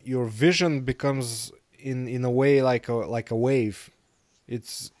 the your vision becomes in a way like a wave. It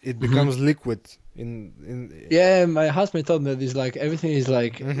Hmm. becomes liquid in. Yeah, my housemate told me that it's like everything is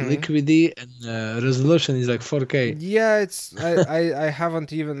like Mhm. liquidy and resolution is like 4K. Yeah, I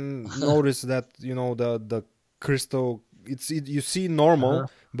haven't even noticed that, the crystal. You see normal, Uh-huh.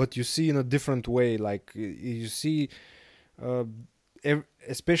 but you see in a different way. Like you see, uh,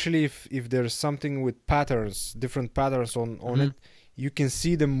 especially if there's something with patterns, different patterns on Hmm. it, you can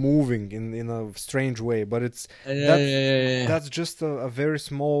see them moving in a strange way. But Yeah, yeah, that's yeah, yeah, yeah. that's just a very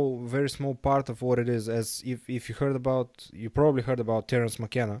small part of what it is. As if you probably heard about Terence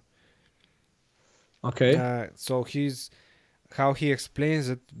McKenna. Okay. So how he explains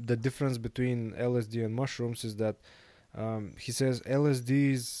it, the difference between LSD and mushrooms is that, he says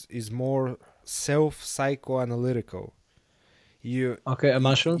LSD is more self psychoanalytical. You, Okay, and you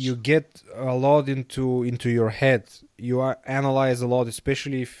mushrooms? get a lot into your head. Analyze a lot,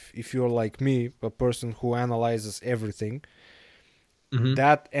 especially if you're like me, a person who analyzes everything. Mm-hmm.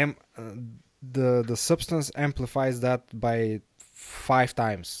 The substance amplifies that by 5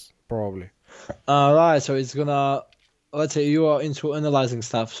 times probably. Right, so it's gonna, let's say you are into analyzing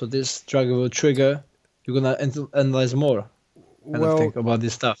stuff, so this drug will trigger, you're gonna analyze more, kind of Well, think about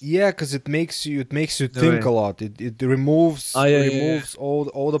this stuff. yeah, because it makes you No think a way. lot. It removes Oh, yeah, yeah, yeah. removes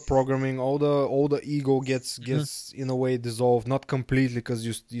all the programming, all the ego gets Hmm. gets in a way dissolved, not completely, because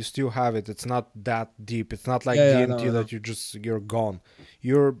you still have it. It's not that deep. It's not like Yeah, yeah, I DMT know, that you're gone.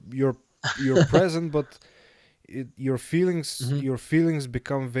 You're present, but your feelings I know. your feelings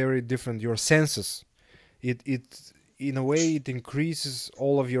become very different. Your senses, it in a way it increases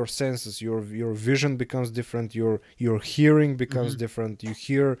all of your senses. Your vision becomes different. Your hearing becomes Hmm. different. You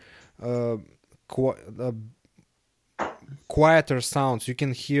hear uh, qu- uh, quieter sounds. You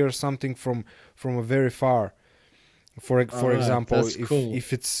can hear something from a very far. All For right, example, that's cool.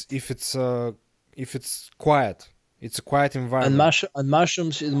 if it's quiet, it's a quiet And environment.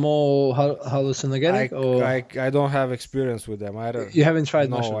 mushrooms is more hallucinogenic, or I don't have experience with them. I don't you haven't tried no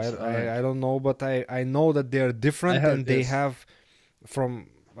mushrooms? All right, I don't know, but I know that they're I different, heard and they this. have from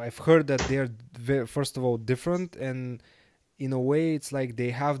I've heard that they're first of all different, and in a way it's like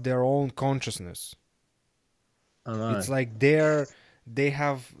they have their own consciousness. All It's right. like they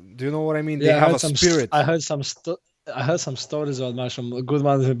have, do you know what I mean? They Yeah, have a I spirit. heard I heard some stories about mushroom, good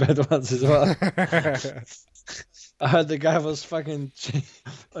ones and bad ones as well. I heard the guy was fucking.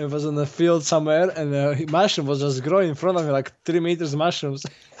 He was in the field somewhere, and mushroom was just growing in front of me, like 3 meters mushrooms,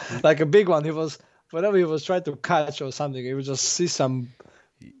 like a big one. He was whatever he was trying to catch or something. He would just see some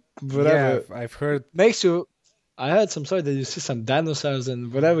Yeah, whatever. I've It heard. makes you. I heard some story that you see some dinosaurs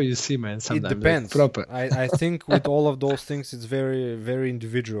and whatever you see, man. It Sometimes like depends. proper. I think with all of those things, it's very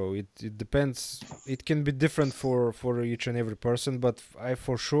individual. It depends. It can be different for each and every person, but I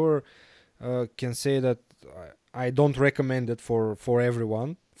for sure can say that I don't recommend it for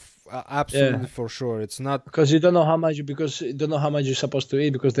everyone. Absolutely Yeah, for sure. It's not. because you don't know how much you're supposed to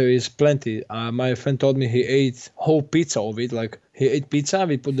eat because there is plenty. My friend told me he ate whole pizza of it. Like he ate pizza,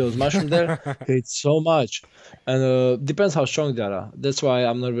 we put those mushrooms there. He ate so much, and depends how strong they are. That's why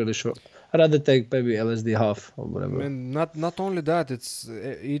I'm not really sure. I'd rather take maybe LSD half or whatever. And not only that, it's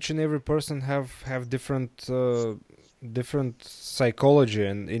each and every person have different psychology,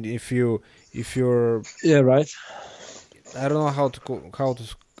 and if you're Yeah, right. I don't know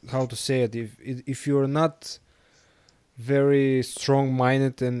how to say it. If you're not very strong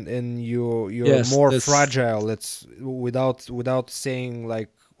minded, and you're Yes, more that's. fragile, let's without saying, like,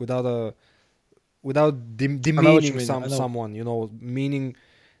 without a without I know what you demeaning mean. I know. someone, meaning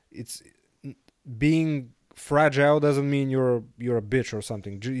it's being fragile doesn't mean you're a bitch or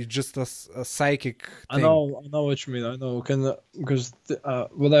something. It's just a psychic I thing. know. I know what you mean. I know. Can because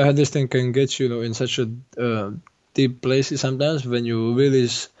what I heard this thing can get you, in such a deep places sometimes when you really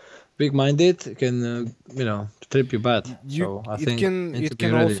weak-minded can trip you bad. you So I it think can need to it be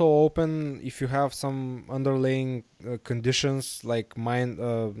can ready. also open if you have some underlying conditions like mind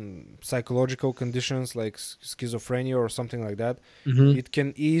psychological conditions like schizophrenia or something like that. Hmm. It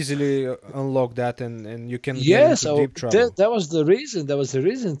can easily unlock that, and you can get Yeah, into so deep trouble. that was the reason. That was the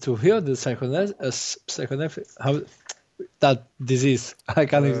reason to heal the psychonephric how that disease. I uh,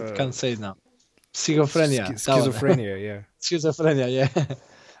 can't say it now. Schizophrenia. That one. Schizophrenia, yeah. Schizophrenia. Yeah.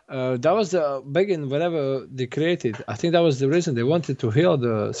 That was the begin whenever they created. I think that was the reason they wanted to heal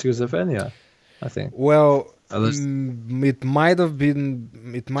the schizophrenia. I think. Well, At least. it might have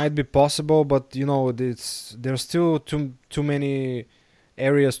been, it might be possible, but there's still too many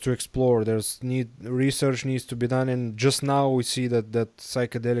areas to explore. There's need research needs to be done, and just now we see that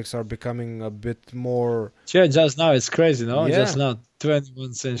psychedelics are becoming a bit more. Yeah, just now it's crazy, no? Just Yeah, now,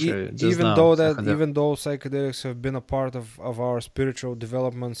 21st century, just now. Psychedelic. even though psychedelics have been a part of our spiritual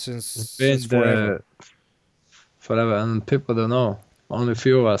development It's since been forever. the forever, and people don't know. Only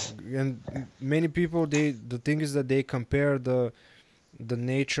few of us. And many people, the thing is that they compare the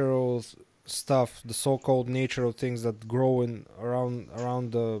natural stuff, the so-called natural things that grow in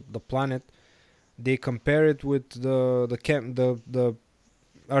around the planet. They compare it with the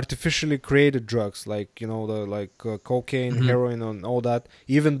artificially created drugs, like the like cocaine, Hmm. heroin, and all that.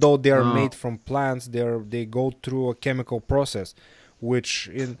 Even though they are No, made from plants, they go through a chemical process, which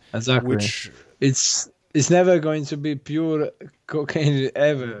in exactly. which It's never going to be pure cocaine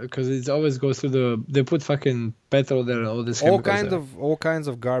ever because it always goes through the. They put fucking petrol there and all these chemicals there. all kinds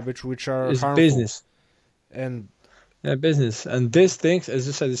of garbage which are It's harmful. business. And Yeah, business. And these things, as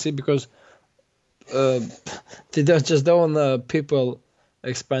you said, you see, because uh, they just don't people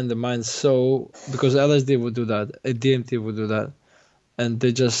expand the mind. So because LSD would do that, DMT would do that, and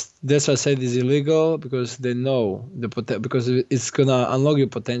they just that's why I said it's illegal because they know because it's gonna unlock your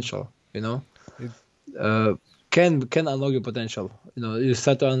potential. it, Uh, can unlock your potential. You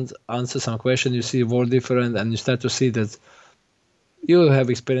start to answer some question, you see world different, and you start to see that you have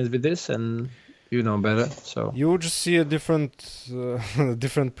experience with this and you know better. So you just see a different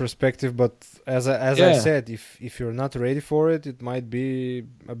different perspective. But as I yeah. said, if you're not ready for it, it might be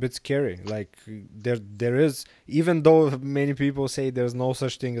a bit scary. Like there is, even though many people say there's no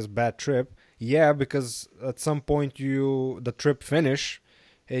such thing as bad trip. Yeah, because at some point the trip finish,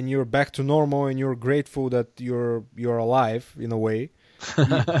 and you're back to normal, and you're grateful that you're alive in a way,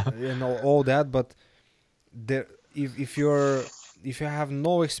 and all that. But there, if you have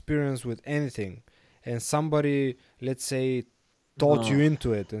no experience with anything, and somebody, let's say, taught you No.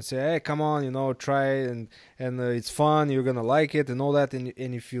 into it and say, hey, come on, try it, and it's fun, you're gonna like it and all that. And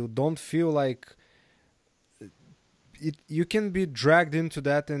if you don't feel like it, you can be dragged into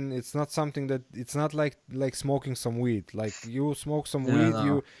that. And it's not something that, it's not like smoking some weed. Like, you smoke some Yeah, weed, no.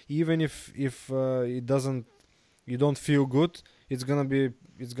 you, even if it doesn't, you don't feel good, it's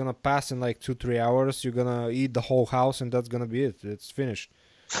gonna pass in like 2-3 hours. You're gonna eat the whole house, and that's gonna be it. It's finished.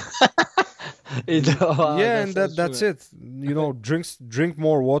 Wow, Yeah, that's and so that's true. it. Drink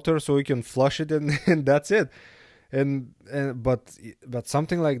more water so you can flush it, and, and that's it. And but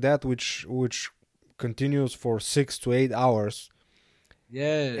something like that, which continues for 6 to 8 hours.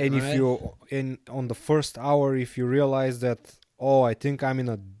 Yeah, And if right. you in on the first hour, if you realize that, oh, I think I'm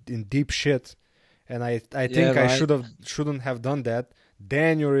in deep shit, and I Yeah, think I right. shouldn't have done that,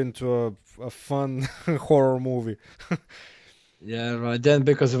 then you're into a fun horror movie. Yeah, right. Then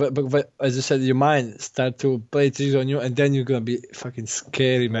because but as you said, your mind start to play tricks on you, and then you're gonna be fucking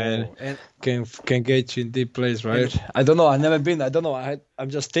scary, man. Oh, Can get you in deep place, and right? I don't know. I've never been. I don't know. I'm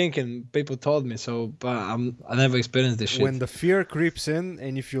just thinking. People told me so, but I never experienced this when shit. the fear creeps in,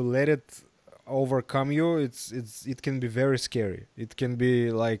 and if you let it overcome you, it can be very scary. It can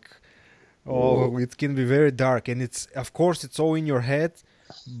be like, oh, Oh, it can be very dark. And it's, of course, it's all in your head.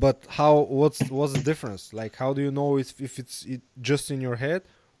 But what's the difference? Like, how do you know if just in your head,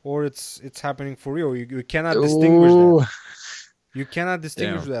 or it's happening for real? You cannot distinguish that. oh, You cannot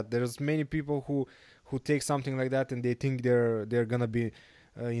distinguish damn. that. There's many people who take something like that, and they think they're gonna be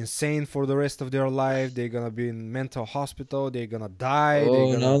insane for the rest of their life. They're gonna be in mental hospital. They're gonna die. They're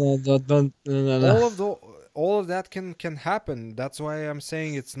Oh no gonna no don't no no no. all of the all of that can happen. That's why I'm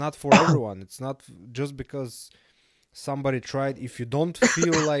saying it's not for everyone. It's not just because somebody tried. If you don't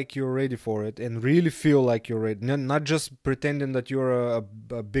feel like you're ready for it, and really feel like you're ready, not just pretending that you're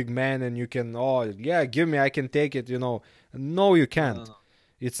a big man and you can, oh yeah, give me, I can take it, no, you No no can't. no.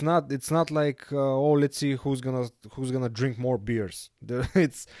 It's not like, oh, let's see who's gonna drink more beers.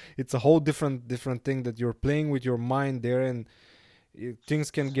 It's a whole different thing, that you're playing with your mind there. And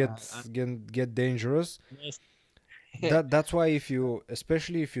things can I'm get dangerous. honest. That's why if you,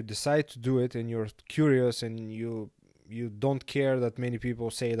 especially if you decide to do it and you're curious and you don't care that many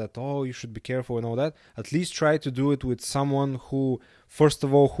people say that, oh, you should be careful and all that, at least try to do it with someone who, first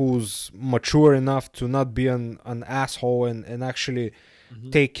of all, who's mature enough to not be an asshole and actually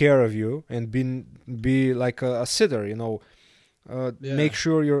Mhm. take care of you and be like a sitter, Yeah. make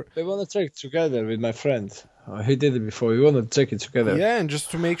sure you're, We want to trek together with my friend. He did it before. We want to trek it together. yeah, and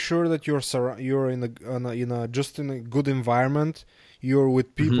just to make sure that you're just in a good environment, you're with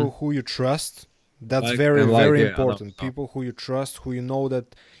people Mhm. who you trust. That's Like very and like, very yeah, I know. important. People who you trust, who you know that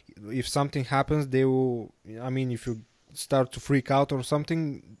if something happens, they will. I mean, if you start to freak out or something,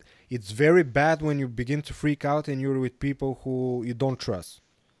 it's very bad when you begin to freak out and you're with people who you don't trust.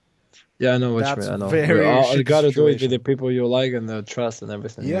 Yeah, I know what you That's mean. I know. very You shitty gotta do it with the situation. people you like and trust and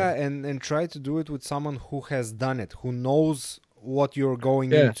everything. Yeah, Yeah. and try to do it with someone who has done it, who knows what you're going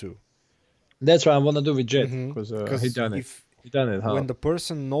Yeah. into. That's what I want to do with Jet because he Because done it. if He done it. when How? the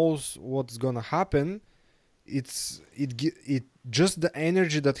person knows what's gonna happen, it just the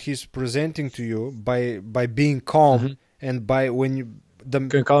energy that he's presenting to you by being calm Mhm. and by when you the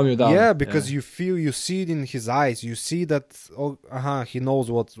Can calm you down. yeah, because you see it in his eyes, you see that, oh, he knows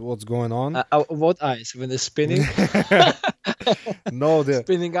what's going on. What eyes? When they're spinning, No,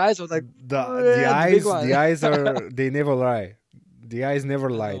 spinning eyes, or like the the big eyes one. the eyes are, they never lie. The eyes never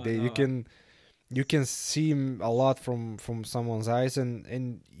I lie. know. I They know. you can see a lot from someone's eyes,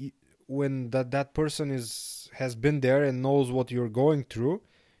 when that person has been there and knows what you're going through,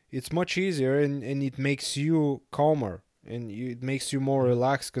 it's much easier, and it makes you calmer, and it makes you more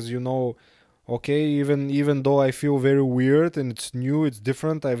relaxed because okay, even though I feel very weird and it's new, it's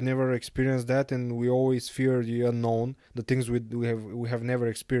different, I've never experienced that, and we always fear the unknown, the things we have never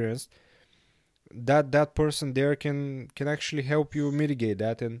experienced. That person there can actually help you mitigate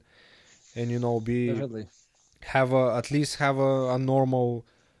that, and be Definitely. have a at least have a normal,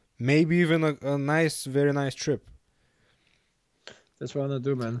 maybe even a nice, very nice trip. That's what I want to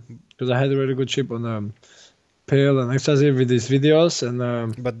do, man. Because I had a really good trip on Pale and Ecstasy with these videos, and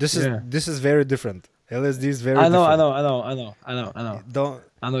But this is yeah. this is very different. LSD is very I know. I different. know. I know. I know. I know. I know. Don't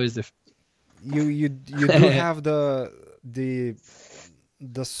I know it's different. you do have the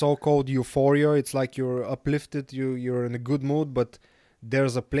so-called euphoria. It's like you're uplifted, you're in a good mood, but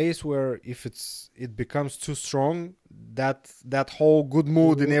there's a place where if it becomes too strong, that whole good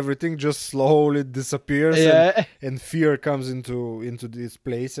mood and everything just slowly disappears, Yeah. and fear comes into this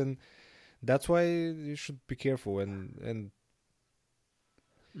place, and that's why you should be careful, and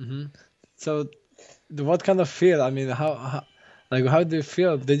hmm So, what kind of feel? I mean, how do you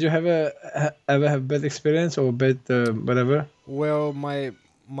feel? Did you ever have bad experience or bad whatever? well,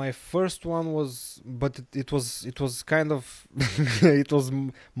 my first one was, but it was kind of it was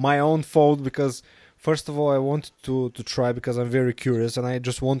my own fault, because first of all I wanted to try because I'm very curious and I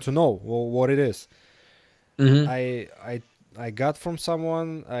just want to know, well, what it is. Mm-hmm. I got from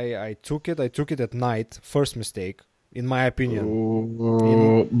someone. I took it at night. First mistake, in my opinion.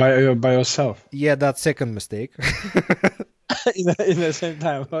 By yourself Yeah, that second mistake. in the same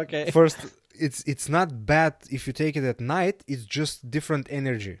time. Okay. First, it's not bad if you take it at night. It's just different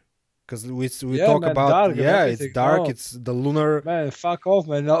energy. Because we Yeah, talk man, about, dark and yeah, it's everything. dark. No, It's the lunar. man, fuck off,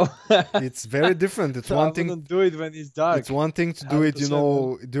 man. No, It's very different. It's no, I one thing. wouldn't do it when it's dark. It's one thing to do it, 100%,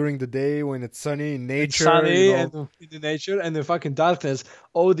 man. during the day when it's sunny in It's nature. sunny and in the nature and the fucking darkness.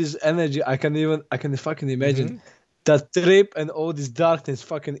 All this energy, I can fucking imagine Mhm. that trip and all this darkness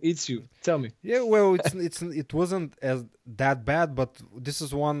fucking eats you. Tell me. Yeah, well, it wasn't as that bad, but this is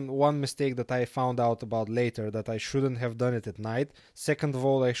one mistake that I found out about later, that I shouldn't have done it at night. Second of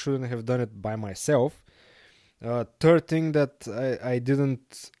all, I shouldn't have done it by myself. Third thing, that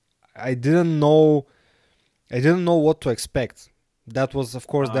I didn't know what to expect. That was, of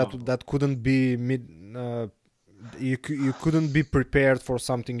course, Oh. that couldn't be mid. You couldn't be prepared for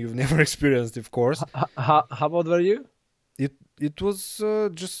something you've never experienced, of course. How about were you? It was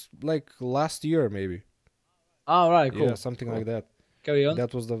just like last year, maybe. Oh, right, Yeah, cool. something Cool. like that. Carry on.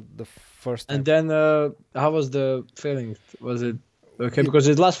 That was the first time. And then, how was the feeling? Was it okay? Because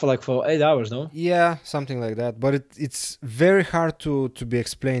it lasts for 8 hours, no? Yeah, something like that. But it's very hard to be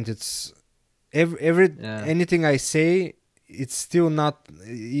explained. It's Yeah. anything I say, it's still not.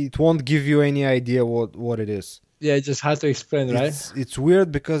 It won't give you any idea what it is. Yeah, it's just hard to explain, right? It's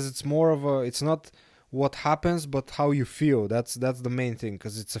weird because it's more of a. It's not what happens, but how you feel. That's the main thing,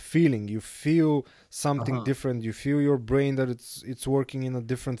 because it's a feeling. You feel something Uh-huh. different. You feel your brain that it's working in a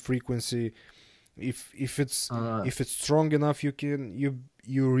different frequency. If it's Uh, if it's strong enough,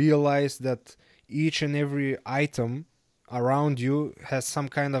 you realize that each and every item around you has some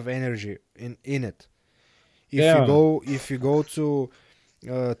kind of energy in it. if you go to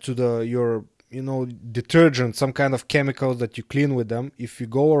the your detergent, some kind of chemicals that you clean with them, if you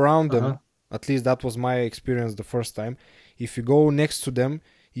go around them, at least that was my experience the first time, if you go next to them,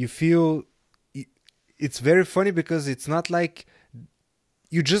 you feel it's very funny because it's not like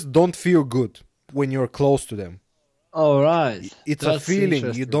you just don't feel good when you're close to them. All right. It's a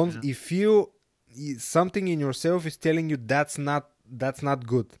feeling. You don't. You feel something in yourself is telling you that's not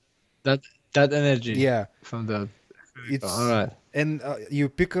good. That energy. Yeah. From that. It's all right. And you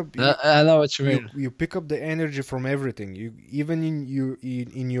pick up. I know what you mean. You pick up the energy from everything. You even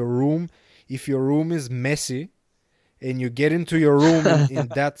in your room. If your room is messy, and you get into your room in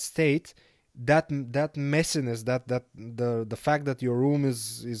that state, that messiness, that the fact that your room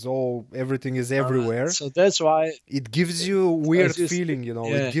is all, everything is everywhere. So that's why it gives you a weird feeling.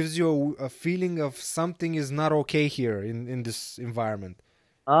 It gives you a feeling of something is not okay here in this environment.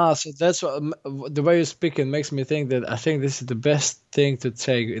 So that's what the way you speak it makes me think that I think this is the best thing to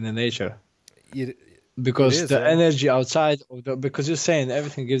take in the nature. Because the energy outside because you're saying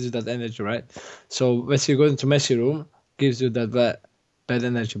everything gives you that energy, right? So when you go into messy room, gives you that bad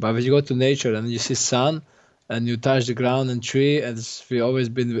energy. But when you go to nature and you see sun and you touch the ground and tree, and we've always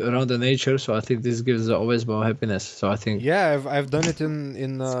been around the nature, so I think this gives always more happiness. So I think I've done it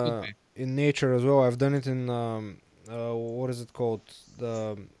in nature as well. I've done it in what is it called,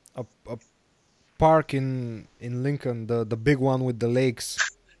 a park in Lincoln, the big one with the lakes.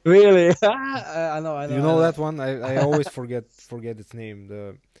 Really? I know. You know that one? I always forget its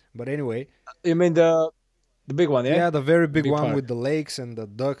name. But anyway. You mean the big one, yeah? Yeah, the very big one park with the lakes and the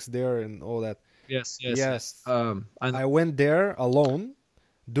ducks there and all that. Yes. I went there alone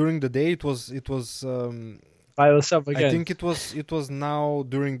during the day. It was by yourself again. I think it was now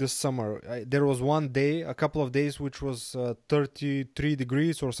during this summer. There was one day, a couple of days, which was 33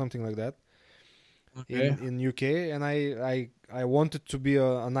 degrees or something like that. Okay. In UK, and I wanted to be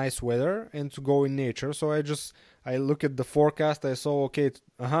a nice weather and to go in nature, so I look at the forecast. I saw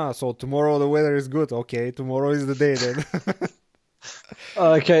so tomorrow the weather is good. Okay, tomorrow is the day then.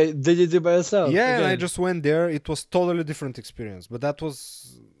 Okay, did you do by yourself? Yeah, and I just went there. It was totally different experience, but that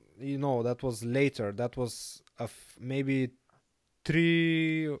was later. That was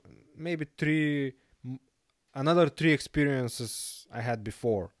another three experiences I had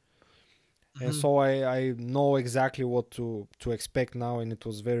before. And so I know exactly what to expect now, and it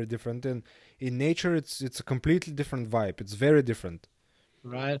was very different. And in nature, it's a completely different vibe. It's very different,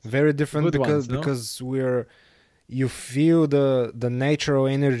 right? Very different because you feel the natural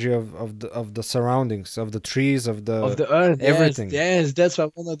energy of the surroundings, of the trees, of the earth, everything. Yes, that's what I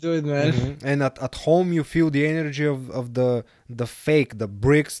want to do it, man. Mm-hmm. And at home, you feel the energy of the fake, the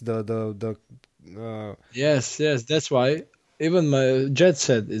bricks, the. Yes, that's why. Even my Jet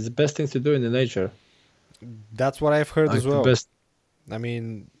said it's the best thing to do in the nature. That's what I've heard as well. I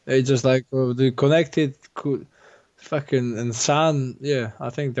mean, it's just like the connected, fucking and sun. Yeah,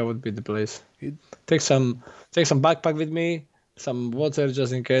 I think that would be the place. Take some backpack with me, some water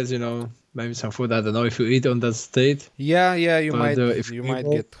just in case, maybe some food. I don't know if you eat on that state. Yeah, you might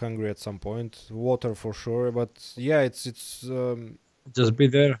get hungry at some point. Water for sure, but yeah, it's just be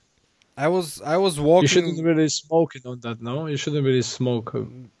there. I was walking. You shouldn't really smoke it on that, no? You shouldn't really smoke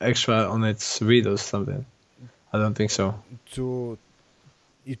extra on its weed or something. I don't think so. No,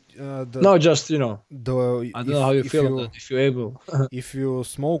 just I don't know how you feel about that, if you're able. If you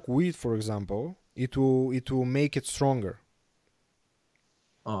smoke weed, for example, it will make it stronger.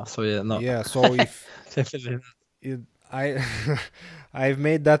 Oh, so yeah, no. Yeah, so if I've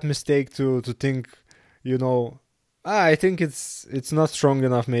made that mistake to think, I think it's not strong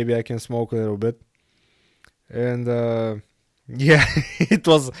enough. Maybe I can smoke a little bit, and yeah, it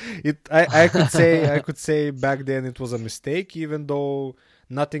was. I could say back then it was a mistake, even though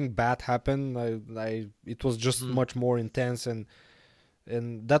nothing bad happened. It was just much more intense, and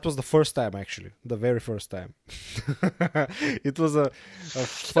that was the first time, actually, the very first time. It was a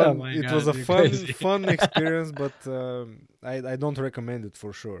fun. It was a fun experience, but I don't recommend it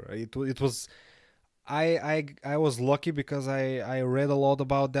for sure. It was. I was lucky because I read a lot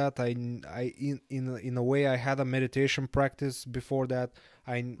about that. In a way I had a meditation practice before that.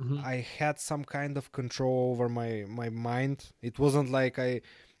 I had some kind of control over my mind. It wasn't like I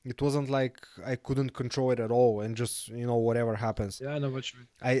couldn't control it at all and just whatever happens. Yeah, I know what you mean.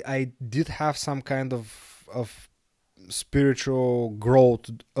 I did have some kind of spiritual growth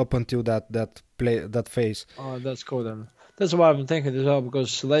up until that phase. Oh, that's cool then. That's why I've been thinking as well,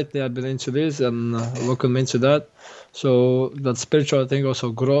 because lately I've been into this and looking into that. So that spiritual thing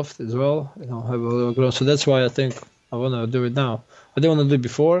also growth as well, have a little growth. So that's why I think I want to do it now. I didn't want to do it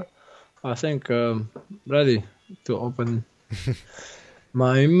before, I think ready to open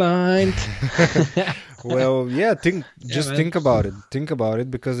my mind. Well, yeah, Yeah, just man. think about it. Think about it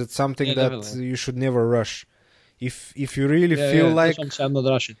because it's something Yeah, that definitely. you should never rush. If you really Yeah, feel yeah. That's what like I'm saying. I'm not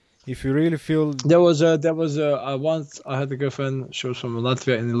rushing. if you really feel I once I had a girlfriend. She was from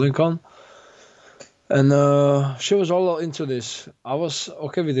Latvia in Lincoln, and she was all into this. I was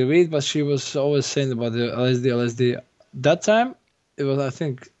okay with the weed, but she was always saying about the LSD. That time, it was I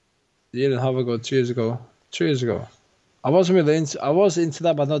think a year and a half ago, 2 years ago, 3 years ago. I was into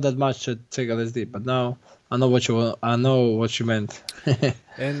that, but not that much to take LSD. But now I know what you meant.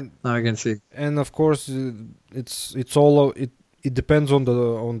 and Now I can see. and of course it's all it depends on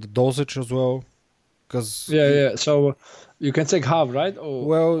the dosage as well because Yeah, yeah. So you can take half, right,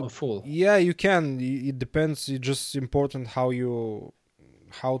 well or full. yeah you can it depends. It's just important how to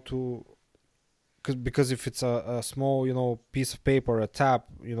because if it's a small piece of paper, a tab,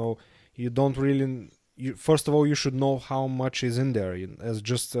 you don't really you first of all you should know how much is in there as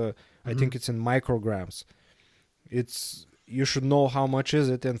just I Hmm. think it's in micrograms. It's you should know how much is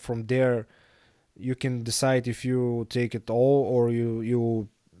it, and from there you can decide if you take it all or you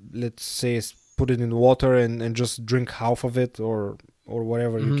let's say put it in water and just drink half of it or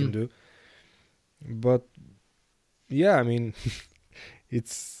whatever you Hmm. can do. But yeah, I mean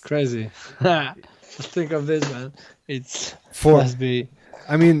it's Crazy. Just think of this, man. It's for must be.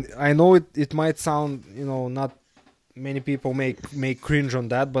 I mean I know it might sound not many people make cringe on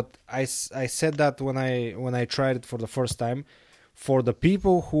that, but I said that when I tried it for the first time. For the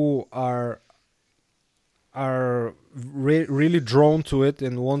people who are really drawn to it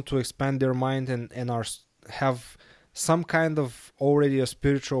and want to expand their mind and have some kind of already a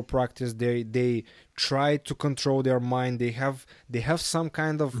spiritual practice, they try to control their mind. They have some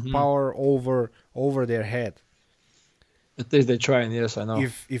kind of Hmm. power over their head. At least they're trying. Yes, I know.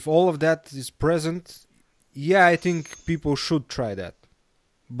 If all of that is present, yeah, I think people should try that.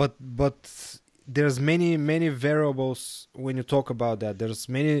 But there's many variables when you talk about that. There's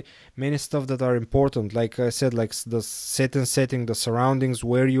many stuff that are important, like I said, like the setting, the surroundings,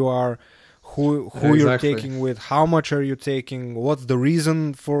 where you are, Yeah, who you're exactly. taking with, how much are you taking, what's the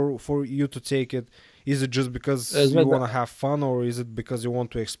reason for you to take it. Is it just because As you well, want to have fun, or is it because you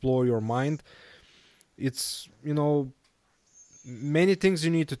want to explore your mind? It's many things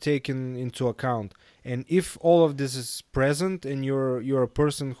you need to take into account. And if all of this is present and you're a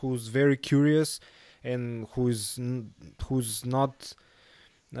person who's very curious and who's not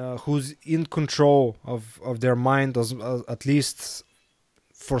who's in control of their mind, at least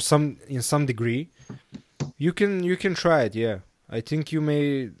for some in some degree, you can try it. Yeah, I think you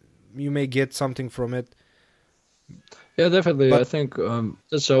may get something from it. yeah, definitely. I But think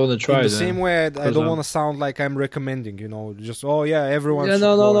that's I want to in try the it same then, way, I because don't want to sound like I'm recommending, just oh yeah, everyone yeah, should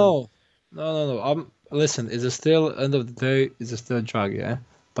no, no, go and no, no. Listen. It's a still end of the day. It's a still drug, yeah.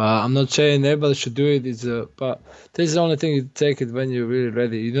 But I'm not saying everybody should do it. But this is the only thing you take it when you're really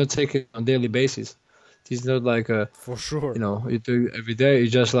ready. You don't take it on daily basis. It's not like for sure. you do it every day. You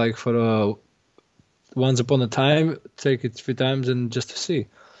just like for once upon a time, take it 3 times and just to see.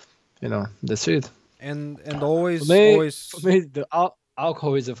 That's it. And For always me, for always me,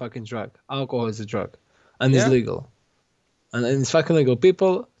 alcohol is a fucking drug. Alcohol is a drug, and it's yeah. legal. And it's fucking legal.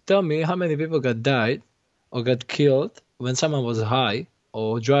 People tell me how many people got died or got killed when someone was high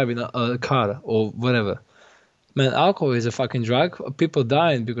or driving a car or whatever. Man, alcohol is a fucking drug. People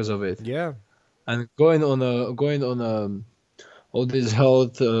dying because of it, Yeah. and going on all these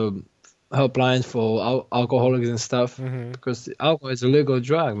helplines for alcoholics and stuff Hmm. because alcohol is a legal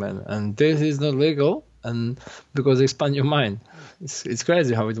drug, man, and this is not legal. And because they expand your mind, it's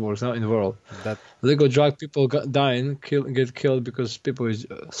crazy how it works now in the world. That Legal drug people dying, get killed because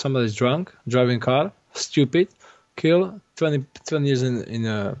somebody's drunk, driving car, stupid, kill 20 years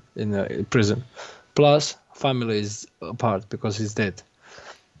in prison, plus family is apart because he's dead.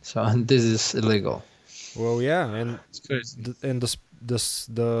 So and this is illegal. well, yeah, and It's crazy. the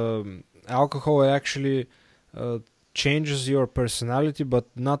alcohol actually uh, changes your personality, but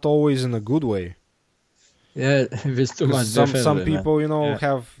not always in a good way. Yeah, if it's too Because much, some definitely, man. people, Yeah,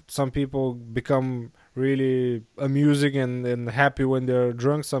 have some people become really amusing and happy when they're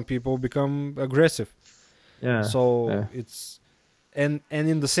drunk. Some people become aggressive. yeah, So yeah. it's and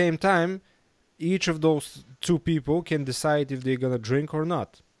in the same time, each of those two people can decide if they're gonna drink or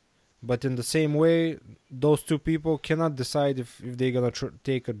not. But in the same way, those two people cannot decide if they're gonna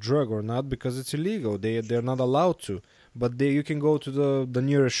take a drug or not because it's illegal. They're not allowed to. But you can go to the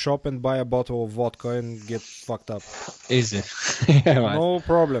nearest shop and buy a bottle of vodka and get fucked up. Easy. Yeah, man. No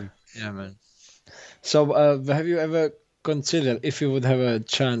problem. Yeah, man. So, have you ever? consider if you would have a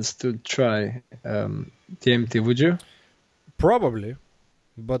chance to try DMT, would you? Probably,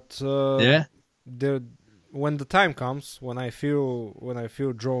 but Yeah. there, when the time comes, when I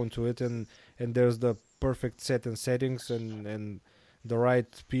feel drawn to it, and there's the perfect set and settings and the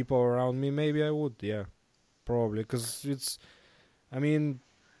right people around me, maybe I would. Yeah, probably, because it's. I mean,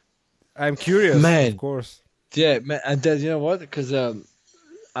 I'm curious, of Man, course. yeah, man, and then you know what? Because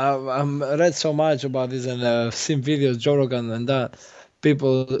I'm read so much about this and seen videos, Joe Rogan, and that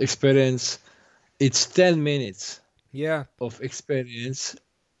people experience. It's 10 minutes Yeah, of experience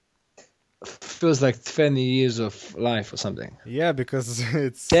feels like 20 years of life or something. yeah, because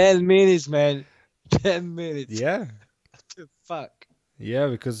it's 10 minutes, man. 10 minutes. yeah. The fuck. Yeah,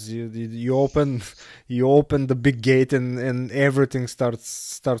 because you open you open the big gate and everything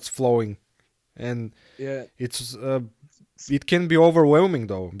starts flowing, and Yeah. it's it can be overwhelming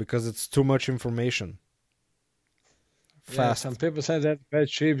though because it's too much information. Yeah, Fast. some people say that bad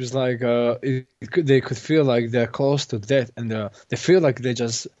trip is like they could feel like they're close to death and they feel like they're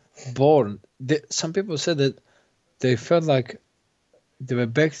just born. Some people said that they felt like they were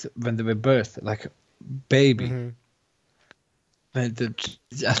back when they were birthed, like baby. Hmm. Man,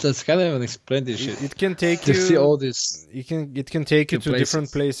 that's kind of even explain this shit. It can take To see all you. this It can take you to to different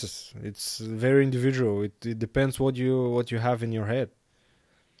places. places. It's very individual. It depends what you have in your head.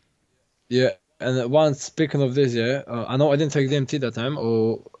 Yeah, and once speaking of this, yeah, I know I didn't take DMT that time,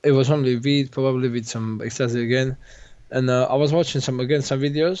 or it was only weed, probably with some ecstasy again. And I was watching some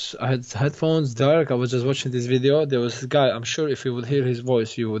videos. I had headphones, dark. I was just watching this video. There was this guy. I'm sure if you would hear his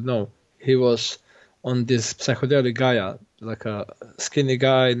voice, you would know. He was on this psychedelic guy, like a skinny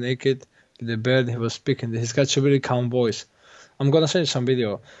guy, naked, with a beard. He was speaking. He's got a really calm voice. I'm gonna send you some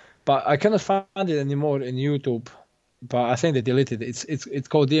video, but I cannot find it anymore in YouTube. But I think they deleted it. It's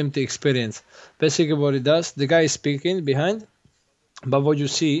called DMT Experience. Basically, what it does, the guy is speaking behind, but what you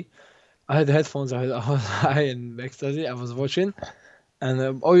see, I had headphones, I was high in ecstasy, I was watching,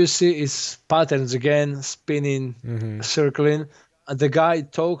 and all you see is patterns again, spinning, Hmm. circling. And the guy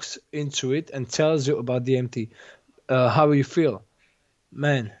talks into it and tells you about DMT, how you feel.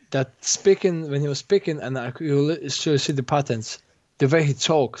 Man, that speaking, when he was speaking, and you still see the patterns, the way he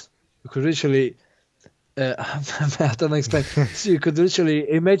talks, you could literally I don't know explain. So you could literally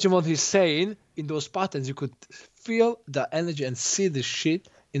imagine what he's saying in those patterns. You could feel the energy and see the shit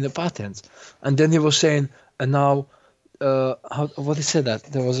in the patterns. And then he was saying, and now, what he said that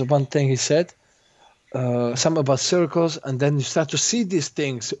there was one thing he said, something about circles, and then you start to see these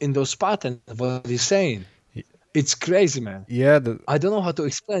things in those patterns. What he's saying, it's crazy, man. Yeah, I don't know how to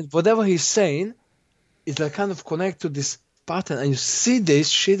explain. Whatever he's saying, it's like kind of connect to this pattern, and you see this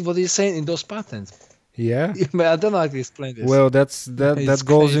shit. What he's saying in those patterns. yeah. I don't know how to explain this. Well, that It's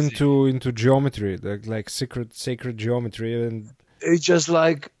goes crazy. into geometry, like sacred geometry, and It's just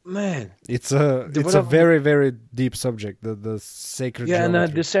like, man. it's a Whatever. very very deep subject. The sacred Yeah, and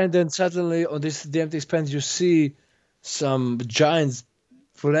geometry. then suddenly on this DMT expanse, you see some giants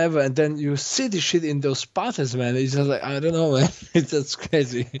forever, and then you see the shit in those patterns, man. It's just like, I don't know, man. It's just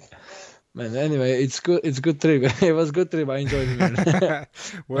crazy. Man, anyway, it's good. It's good trip. It was good trip. I enjoyed it, man.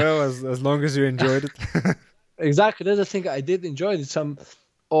 Well, as long as you enjoyed it. Exactly. That's the thing. I did enjoy it.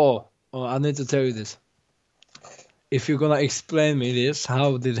 I need to tell you this. If you're gonna explain me this,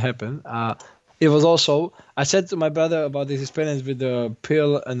 how did it happen? It was also I said to my brother about this experience with the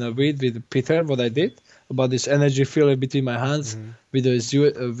pill and the weed with Peter. What I did about this energy feeling between my hands Mhm. with those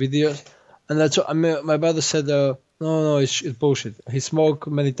videos, and that's what, my brother said. No, it's bullshit. He smoked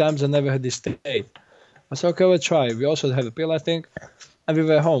many times and never had this state. I said, okay, we'll try. We also had a pill, I think, and we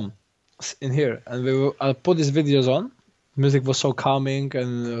were home in here, and I put these videos on. Music was so calming,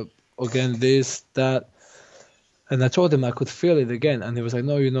 and again this that. And I told him I could feel it again, and he was like,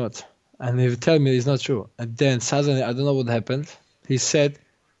 "No, you're not." And he would tell me it's not true. And then suddenly, I don't know what happened. He said,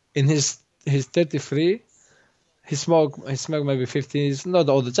 in his 33, he smoked maybe 50. Not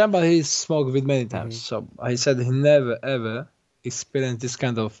all the time, but he smoked with many times. So he said he never ever experienced this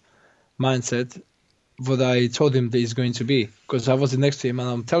kind of mindset. What I told him that he's going to be, because I was next to him and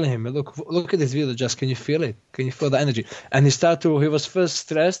I'm telling him, look at this video, just can you feel it? Can you feel the energy? And he was first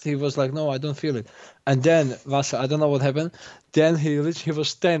stressed. He was like, no, I don't feel it. And then Vasa, I don't know what happened. Then he was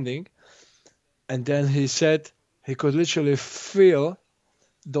standing, and then he said he could literally feel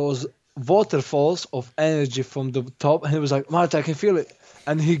those waterfalls of energy from the top, and he was like, Marta, I can feel it.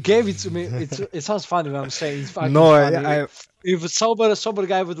 And he gave it to me. It sounds funny when I'm saying it's fucking No, funny. If a sober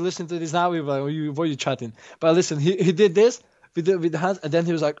guy would listen to this now, he'd be like, what are you chatting? But listen, he did this with the hands, and then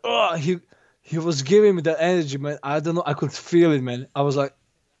he was like, oh, he was giving me the energy, man. I don't know, I could feel it, man. I was like,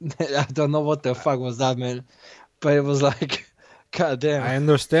 I don't know what the fuck was that, man. but it was like, god damn. I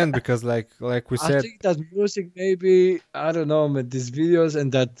understand because like we I said, think that music maybe I don't know, man. These videos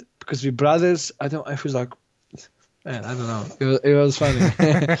and that because we brothers, I feel like, man, I don't know. It was funny.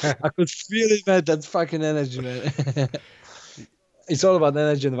 I could feel it, man. That fucking energy, man. It's all about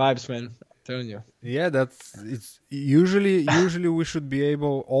energy and vibes, man. I'm telling you. yeah, that's it's usually we should be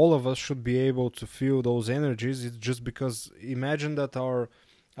able, all of us should be able to feel those energies. It's just because imagine that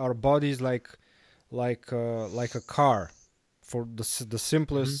our body is like a car, for the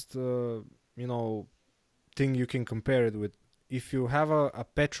simplest thing you can compare it with. If you have a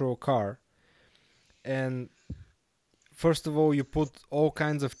petrol car, and first of all you put all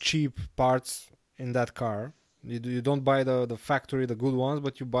kinds of cheap parts in that car. You don't buy the factory, the good ones,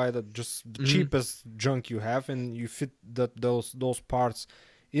 but you buy the cheapest junk you have, and you fit those parts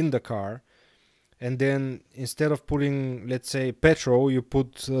in the car. And then instead of putting, let's say, petrol, you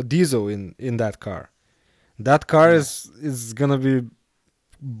put diesel in that car. That car is gonna be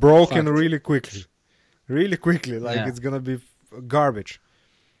broken really quickly. Like it's gonna be garbage.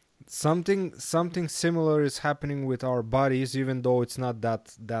 Something similar is happening with our bodies, even though it's not that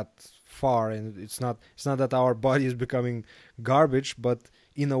far, and it's not that our body is becoming garbage, but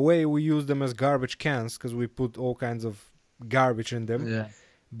in a way we use them as garbage cans because we put all kinds of garbage in them. Yeah.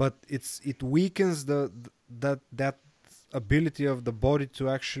 But it weakens that ability of the body to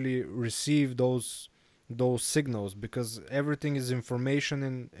actually receive those signals, because everything is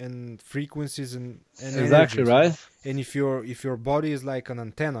information and frequencies and Exactly energies. right. And if your body is like an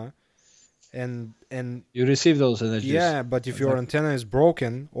antenna, and You receive those energies. yeah, but if your antenna is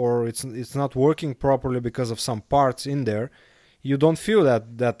broken or it's not working properly because of some parts in there, you don't feel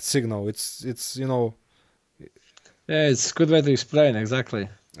that signal. It's Yeah, it's a good way to explain. Exactly.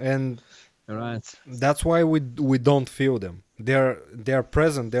 and You're right. that's why we don't feel them. They're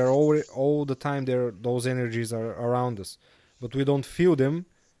present. They're all the time. Those energies are around us, but we don't feel them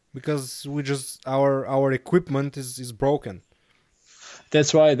because we just our equipment is broken.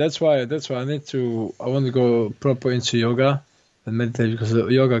 That's why I want to go proper into yoga and meditate, because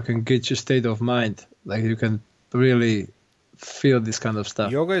yoga can get you state of mind. Like you can really feel this kind of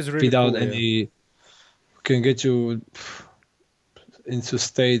stuff Yoga is really without cool, any can get you into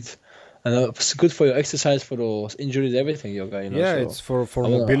state, and it's good for your exercise, for those injuries, everything. Yoga, Yeah, so it's for I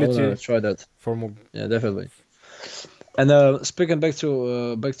mobility. wanna try that. Yeah, definitely. And speaking back to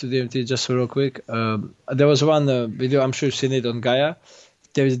DMT, just real quick, there was one video, I'm sure you've seen it on Gaia.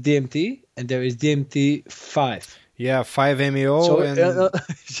 There is DMT and there is DMT 5. Yeah, 5-MeO. So And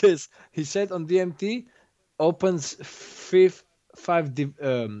yes, he said on DMT opens five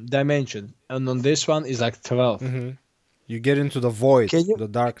dimension, and on this one is like 12. you get into the void, Can you- the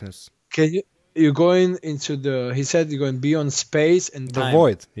darkness, Can you're going into the? He said you're going beyond space and the time.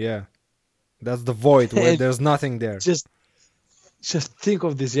 void. Yeah, that's the void where And there's nothing there. Just think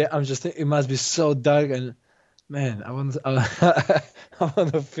of this. Yeah, I'm just thinking it must be so dark, and man, I want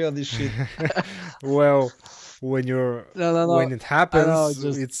to feel this shit. Well, when you're No. when it happens,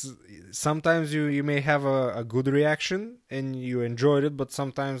 just- it's sometimes you may have a good reaction and you enjoyed it, but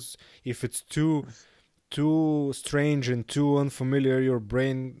sometimes if it's too strange and too unfamiliar, your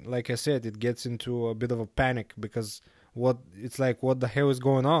brain, like I said, it gets into a bit of a panic, because what the hell is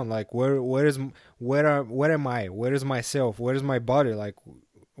going on? Like where am I? Where is myself? Where is my body? Like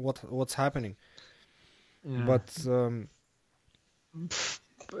what's happening? Yeah. But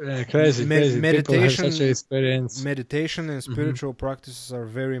crazy. People have meditation- such an experience. meditation and spiritual practices are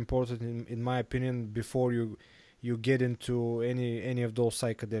very important in my opinion before you get into any of those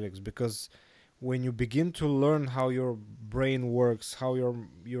psychedelics, because when you begin to learn how your brain works, how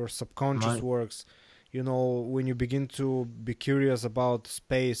your subconscious Right. works, when you begin to be curious about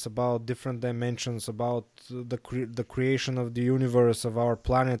space, about different dimensions, about the creation of the universe, of our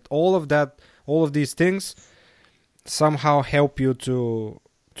planet, all of these things somehow help you to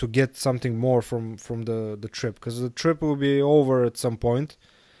get something more from the trip, because the trip will be over at some point.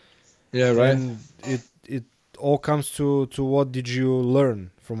 Yeah, right. And it all comes to what did you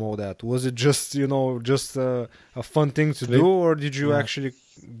learn from all that? Was it just a fun thing to do, or did you actually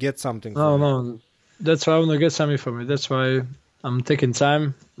get something from it? No. That's why I want to get something from it. That's why I'm taking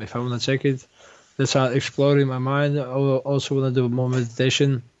time if I want to check it. That's why I'm exploring my mind. I also want to do more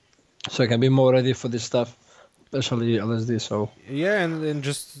meditation so I can be more ready for this stuff, especially LSD. So Yeah, and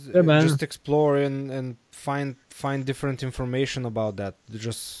just Yeah, man. just explore and find different information about that.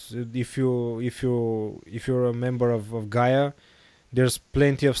 Just if you're a member of Gaia, there's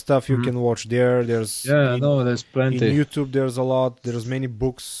plenty of stuff you can watch there. There's there's in plenty. YouTube there's a lot. There's many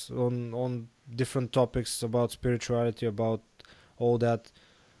books on different topics about spirituality, about all that.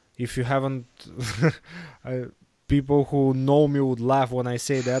 If you haven't people who know me would laugh when I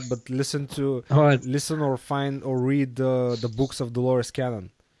say that, but What? listen or find or read the books of Dolores Cannon.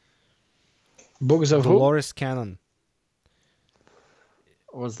 Books of who? Dolores Cannon.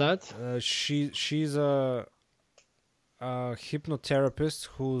 What's that? She's a hypnotherapist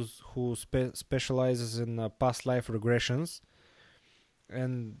who specializes in past life regressions,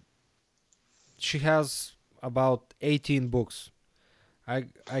 and she has about 18 books.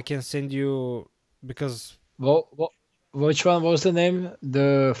 I can send you because Which one was the name?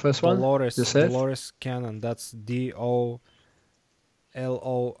 The first one you said? Dolores Cannon. That's Dolores.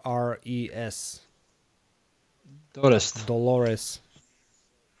 Dolores.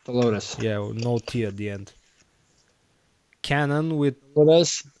 Dolores. Yeah, no T at the end. Cannon with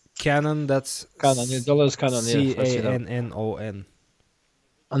Dolores. Cannon. That's Cannon. Yeah, Dolores Cannon. Yeah. Cannon.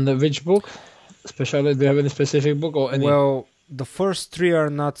 And which book? Especially, do you have any specific book or any? Well, the first three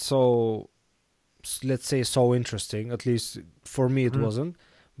are not so, let's say, so interesting. At least for me, it wasn't.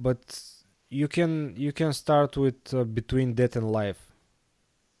 But you can start with Between Death and Life.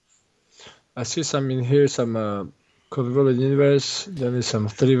 I see some in here, some Convoluted Universe. Then there's some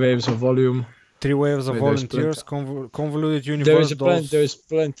Three Waves of Volume. Three Waves of Volunteers, Convoluted Universe. There is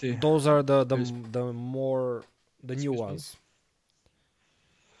plenty. Those are the new ones.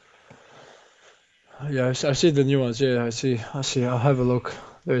 Yeah, I see the new ones. Yeah, I see. I'll have a look.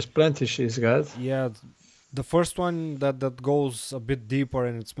 There's plenty she's got. Yeah, the first one that goes a bit deeper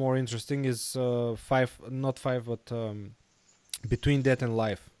and it's more interesting is Between Death and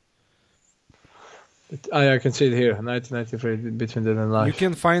Life. I can see it here, 1993, Between Death and Life. You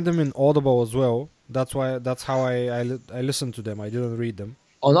can find them in Audible as well. That's how I listened to them. I didn't read them.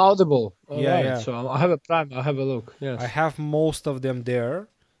 On Audible? Yeah, right. yeah. So I have a Prime. I'll have a look. Yes. I have most of them there.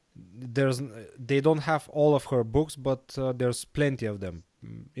 They don't have all of her books, but there's plenty of them.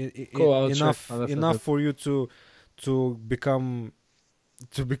 Cool, enough for you to become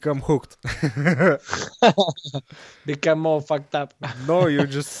hooked. Become more fucked up. No, you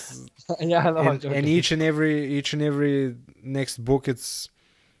just yeah, no, and each and every next book it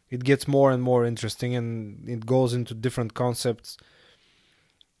gets more and more interesting, and it goes into different concepts.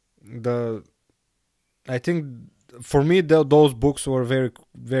 I think for me those books were very,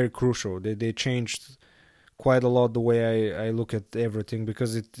 very crucial. They changed quite a lot the way I look at everything,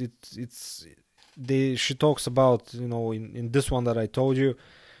 because she talks about, in this one that I told you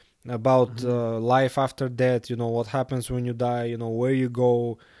about life after death, what happens when you die, where you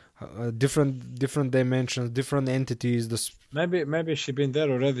go, different dimensions, different entities. Maybe she been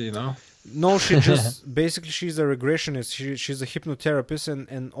there already, No, she just basically she's a regressionist. She's a hypnotherapist,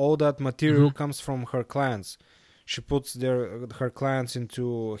 and all that material comes from her clients. She puts her clients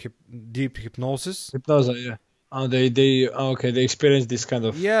into deep hypnosis. Hypnosis, yeah. Oh, they experience this kind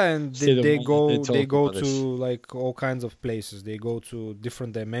of and they go to like all kinds of places. They go to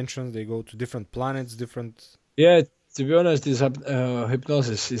different dimensions. They go to different planets. Yeah, to be honest, this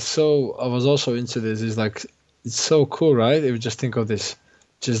hypnosis is so. I was also into this. It's so cool, right? If you just think of this,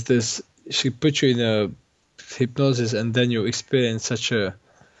 just this. She puts you in a hypnosis, and then you experience such a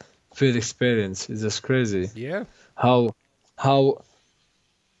weird experience. It's just crazy. Yeah. How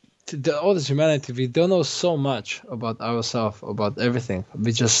all this humanity, we don't know so much about ourselves, about everything.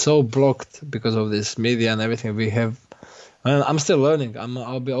 We're just so blocked because of this media and everything we have. And I'm still learning.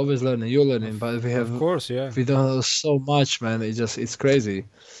 I'll be always learning. You're learning, but we have. Of course, yeah. We don't know so much, man. It's crazy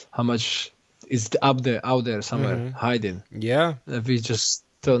how much is out there somewhere hiding. Yeah. We just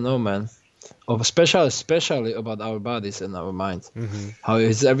don't know, man. Especially about our bodies and our minds. How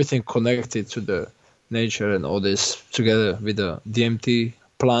is everything connected to the nature and all this together with the DMT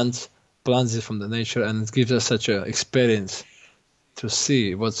plants is from the nature, and it gives us such an experience to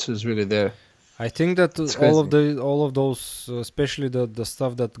see what's really there. I think that all of those, especially the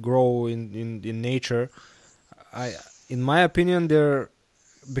stuff that grow in nature, in my opinion, they're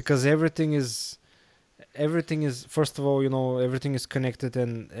because everything is first of all, everything is connected,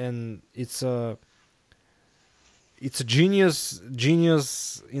 and it's a genius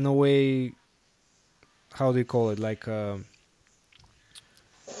in a way. How do you call it? Like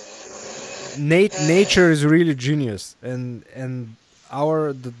nature is really genius, and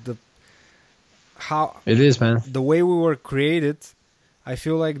how it is, man. The way we were created, I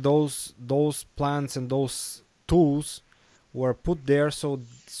feel like those plants and those tools were put there so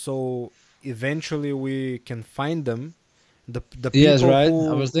eventually we can find them. The people, yes, right.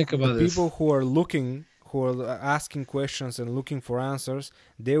 I was thinking about this. People who are asking questions and looking for answers,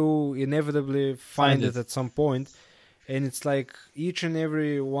 they will inevitably find it at some point. And it's like each and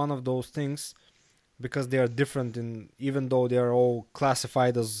every one of those things, because they are different, even though they are all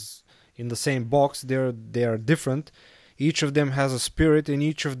classified as in the same box. They are different. Each of them has a spirit, and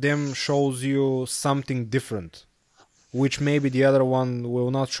each of them shows you something different, which maybe the other one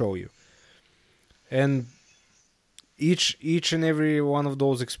will not show you. And each and every one of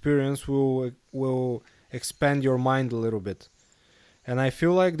those experiences will expand your mind a little bit. And I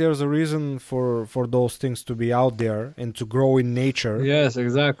feel like there's a reason for those things to be out there and to grow in nature. Yes,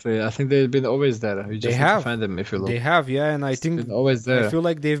 exactly. I think they've been always there. You just need to have. find them if you look. They have, yeah, and I It's think been always there. I feel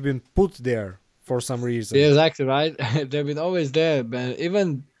like they've been put there for some reason. Yeah, exactly, right? They've been always there, man.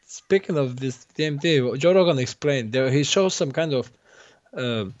 Even speaking of this DMT, Joe Rogan explained there. He shows some kind of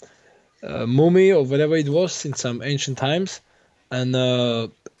mummy or whatever it was in some ancient times,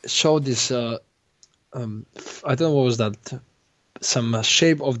 and showed this. I don't know what was that. Some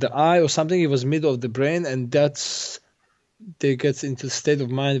shape of the eye or something. It was middle of the brain, and that's they get into state of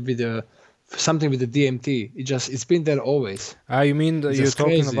mind with the something with the DMT. It's been there always. You mean It's you're just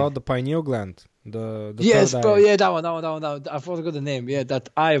talking crazy. about the pineal gland? The Yes, third bro. eye. Yeah, that one. I forgot the name. Yeah, that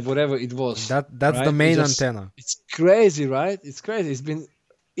eye, whatever it was. That's right? the main It just- antenna. It's crazy, right? It's crazy. It's been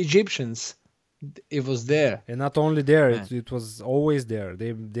Egyptians. It was there. And not only there, Yeah. it was always there.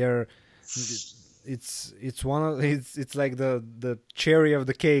 They're it's one of it's like the cherry of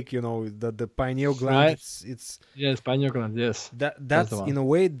the cake, you know, the pineal gland. Right. It's Yes, pineal gland. Yes. that's the one. in a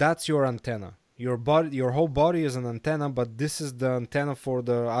way that's your antenna. Your whole body is an antenna, but this is the antenna for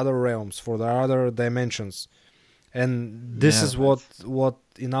the other realms, for the other dimensions. And this Yeah, is what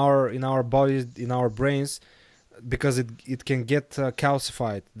in our bodies, in our brains, because it can get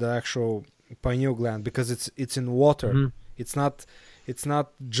calcified, the actual pineal gland, because it's in water. Mhm. It's not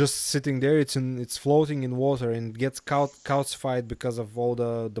just sitting there. It's floating in water and gets calcified because of all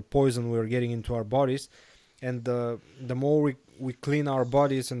the poison we're getting into our bodies. And the more we clean our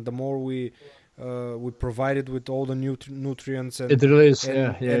bodies, and the more we provide it with all the nutrients and It really is.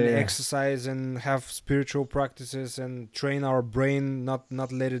 and Yeah. exercise and have spiritual practices and train our brain, not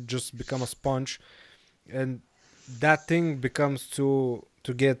let it just become a sponge, and that thing becomes to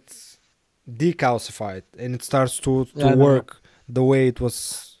get decalcified, and it starts to Yeah, I know. work the way it was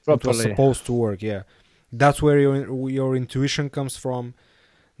Properly. supposed to work. Yeah, that's where your intuition comes from.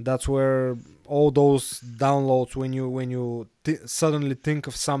 That's where all those downloads, when you suddenly think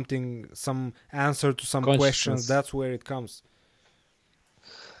of something, some answer to some questions, Consciousness. that's where it comes.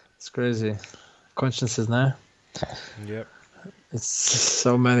 It's crazy. Consciousness now. Yep. It's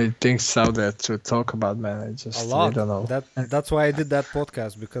so many things out there to talk about, man. I just A lot. I don't know. That's why I did that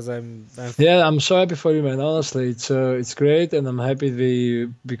podcast, because I'm Yeah, I'm so happy for you, man. Honestly, it's great, and I'm happy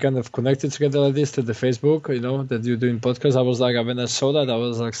we kind of connected together like this to the Facebook. You know that you're doing podcast. I was like, when I saw that, I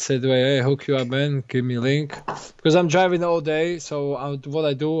was like, straight away, hey, hook you up, man. Give me a link, because I'm driving all day. So what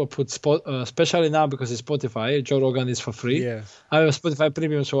I do, I put especially now because it's Spotify. Joe Rogan is for free. yeah. I have a Spotify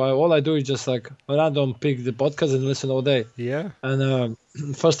Premium, so all I do is just like random pick the podcast and listen all day. Yeah. And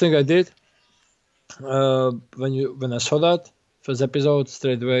first thing I did when I saw that first episode,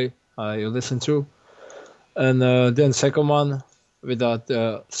 straight away I listened to, and then second one with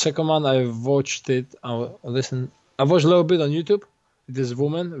that second one I watched it. I watched a little bit on YouTube with this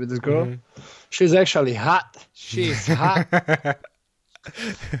woman, with this girl. Mhm. She's actually hot. She's hot.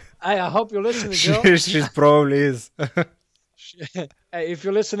 I hope you're listening, girl. She probably is. Hey, if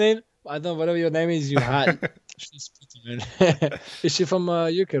you're listening, I don't know, whatever your name is, you hot. She's pretty, man. Is she from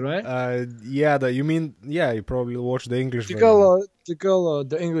UK, right? Yeah. You probably watch the English The version. girl,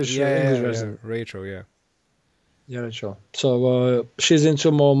 the English, yeah, English yeah, version. Rachel. Yeah. Yeah, sure. So she's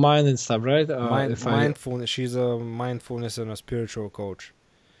into more mind and stuff, right? Mindfulness. She's a mindfulness and a spiritual coach.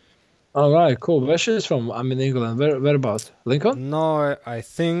 All right, cool. Where she's from? I'm in England. Whereabouts? Lincoln? No, I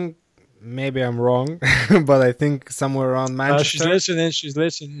think maybe I'm wrong, but I think somewhere around She's Manchester.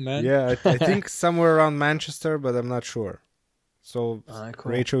 listening, man. Yeah, I think somewhere around Manchester, but I'm not sure. So, All right,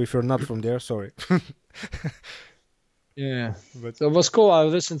 cool. Rachel, if you're not from there, sorry. Yeah. But So it was cool. I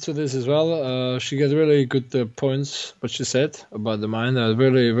listened to this as well. She got really good points, what she said about the mind. I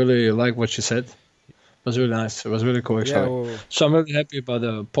really, really like what she said. It was really nice. It was really cool, actually. yeah, well, So I'm really happy about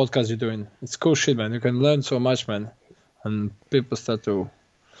the podcast you're doing. It's cool shit, man. You can learn so much, man. And people start to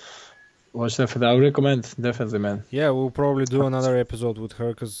watch that. I would recommend, definitely, man. yeah, we'll probably do another episode with her,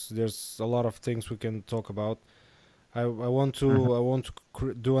 because there's a lot of things we can talk about. I want to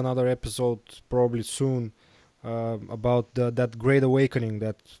do another episode probably soon about that great awakening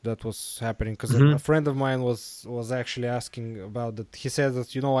that was happening, because Mhm. a friend of mine was actually asking about that. He said that,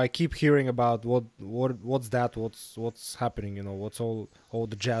 I keep hearing about what's that, what's happening, what's all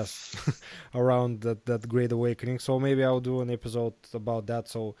the jazz around that great awakening. So maybe I'll do an episode about that,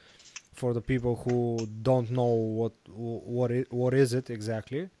 so for the people who don't know what is it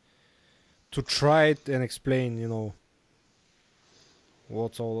exactly, to try it and explain,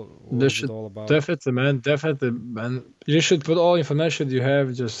 what's it all about. Definitely, man. Definitely, man. You should put all information you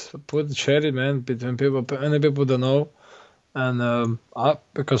have. Just share it, man, between people. Many people don't know, and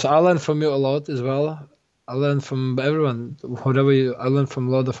because I learned from you a lot as well. I learned from everyone. I learned from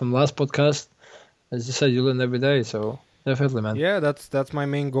a lot from last podcast. As you said, you learn every day. So definitely, man. Yeah, that's my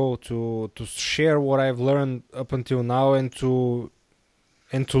main goal, to share what I've learned up until now, and to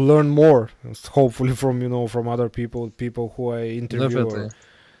learn more, hopefully from other people who I interview. Definitely.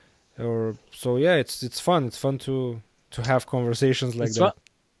 Or so yeah, it's fun. It's fun to have conversations like that.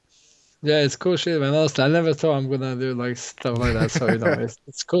 Yeah, it's cool shit, man. Honestly, I never thought I'm gonna do like stuff like that. So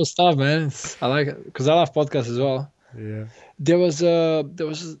it's cool stuff, man. I like it because I love podcasts as well. Yeah. There was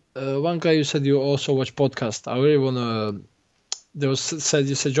one guy you said you also watch podcast. I really wanna. You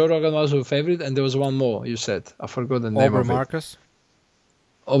said Joe Rogan was your favorite, and there was one more you said. I forgot the name of Marcus. it.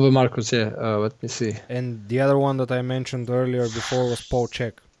 Ober Marcus, yeah. Let me see. And the other one that I mentioned earlier before was Paul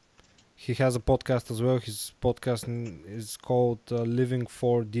Chek. He has a podcast as well. His podcast is called Living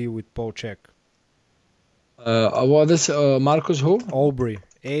 4D with Paul Chek. What is Marcus who? Aubrey.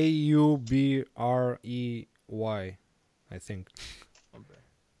 Aubrey, I think.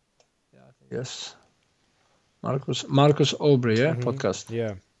 Yes. Marcus Aubrey, yeah, podcast.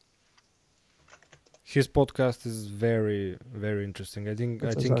 Yeah. His podcast is very, very interesting. I think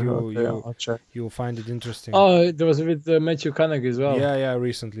you'll find it interesting. Oh, there was with Matthew Carnegie as well. Yeah,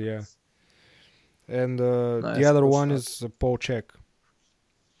 recently, yeah. And the other one is Paul Chek.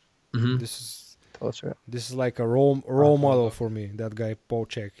 Mm-hmm. This is like a role model for me. That guy Paul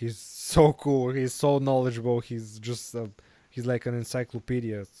Chek. He's so cool. He's so knowledgeable. He's just he's like an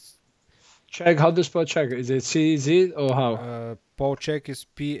encyclopedia. Chek, how do you spell Chek? Is it C-Z or how? Paul Chek is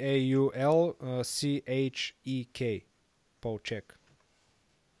Paulchek. Paul Chek.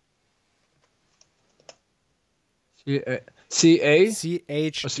 C-A?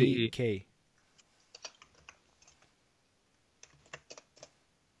 C-H-E-K.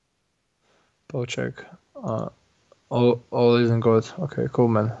 Paul Chek. All isn't good. Okay, cool,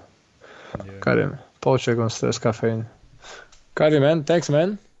 man. Yeah. Got him. Paul Chek on Stress Caffeine. Got him, man. Thanks,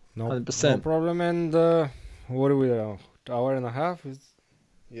 man. No 100%. problem. And what are we now? Hour and a half?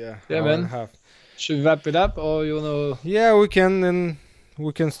 Yeah, hour man. And a half. Should we wrap it up or you wanna? Yeah, we can, and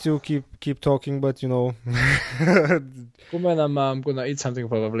we can still keep talking, but Cool, man. I'm gonna eat something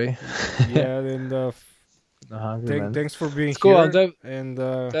probably. Yeah, and thanks for being cool, here. And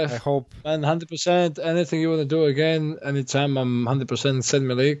I hope, man, 100%. Anything you wanna do again, anytime, I'm 100%. Send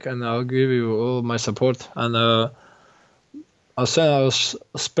me a link, and I'll give you all my support. And I'll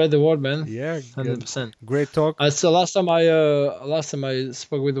spread the word, man. Yeah, 100%. Great talk. Last time I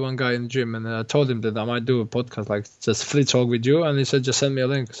spoke with one guy in the gym, and I told him that I might do a podcast, like just free talk with you, and he said just send me a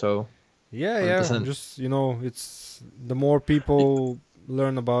link. So yeah, 100%. Just it's the more people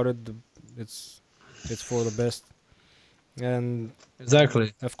learn about it, it's for the best. And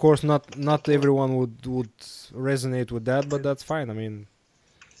exactly, of course, not everyone would resonate with that, but that's fine. I mean,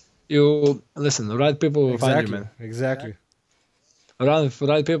 you listen. The right people will find you, man. Exactly.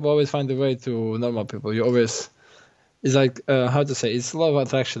 Right people always find a way to normal people. You always, it's like how to say, it's law of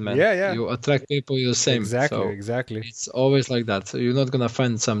attraction, man. Yeah. You attract people you're the same. Exactly. It's always like that. So you're not gonna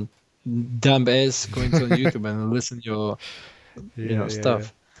find some dumb ass going to YouTube and listen your stuff.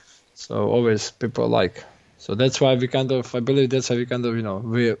 Yeah. So always people like. So that's why I believe that's why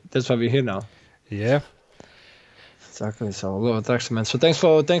that's why we're here now. Yeah. Exactly. So law of attraction, man. So thanks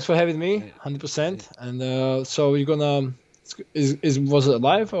for having me, 100%. And so you're gonna. Was it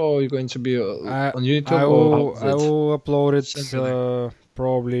live or are you going to be on YouTube? I will upload it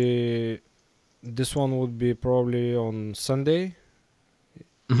probably. This one would be probably on Sunday.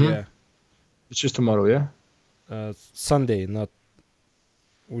 Mm-hmm. Yeah, it's just tomorrow, yeah. Sunday, not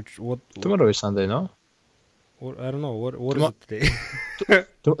Tomorrow is Sunday, no? I don't know what is it today.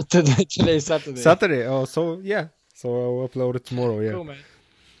 Today is Saturday. Saturday. Oh, so yeah. So I'll upload it tomorrow. Yeah. Cool, man.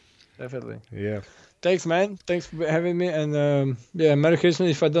 Definitely. Yeah. Thanks, man. Thanks for having me. And Merry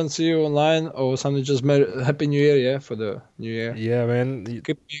Christmas if I don't see you online or something. Just Happy New Year, yeah, for the New Year. Yeah, man.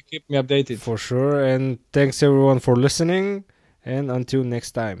 Keep me updated. For sure. And thanks everyone for listening. And until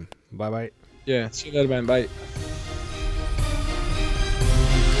next time. Bye-bye. Yeah, see you later, man. Bye.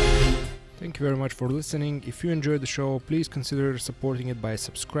 Thank you very much for listening. If you enjoyed the show, please consider supporting it by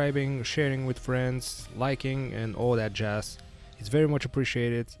subscribing, sharing with friends, liking, and all that jazz. It's very much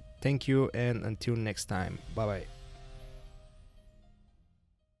appreciated. Thank you, and until next time. Bye-bye.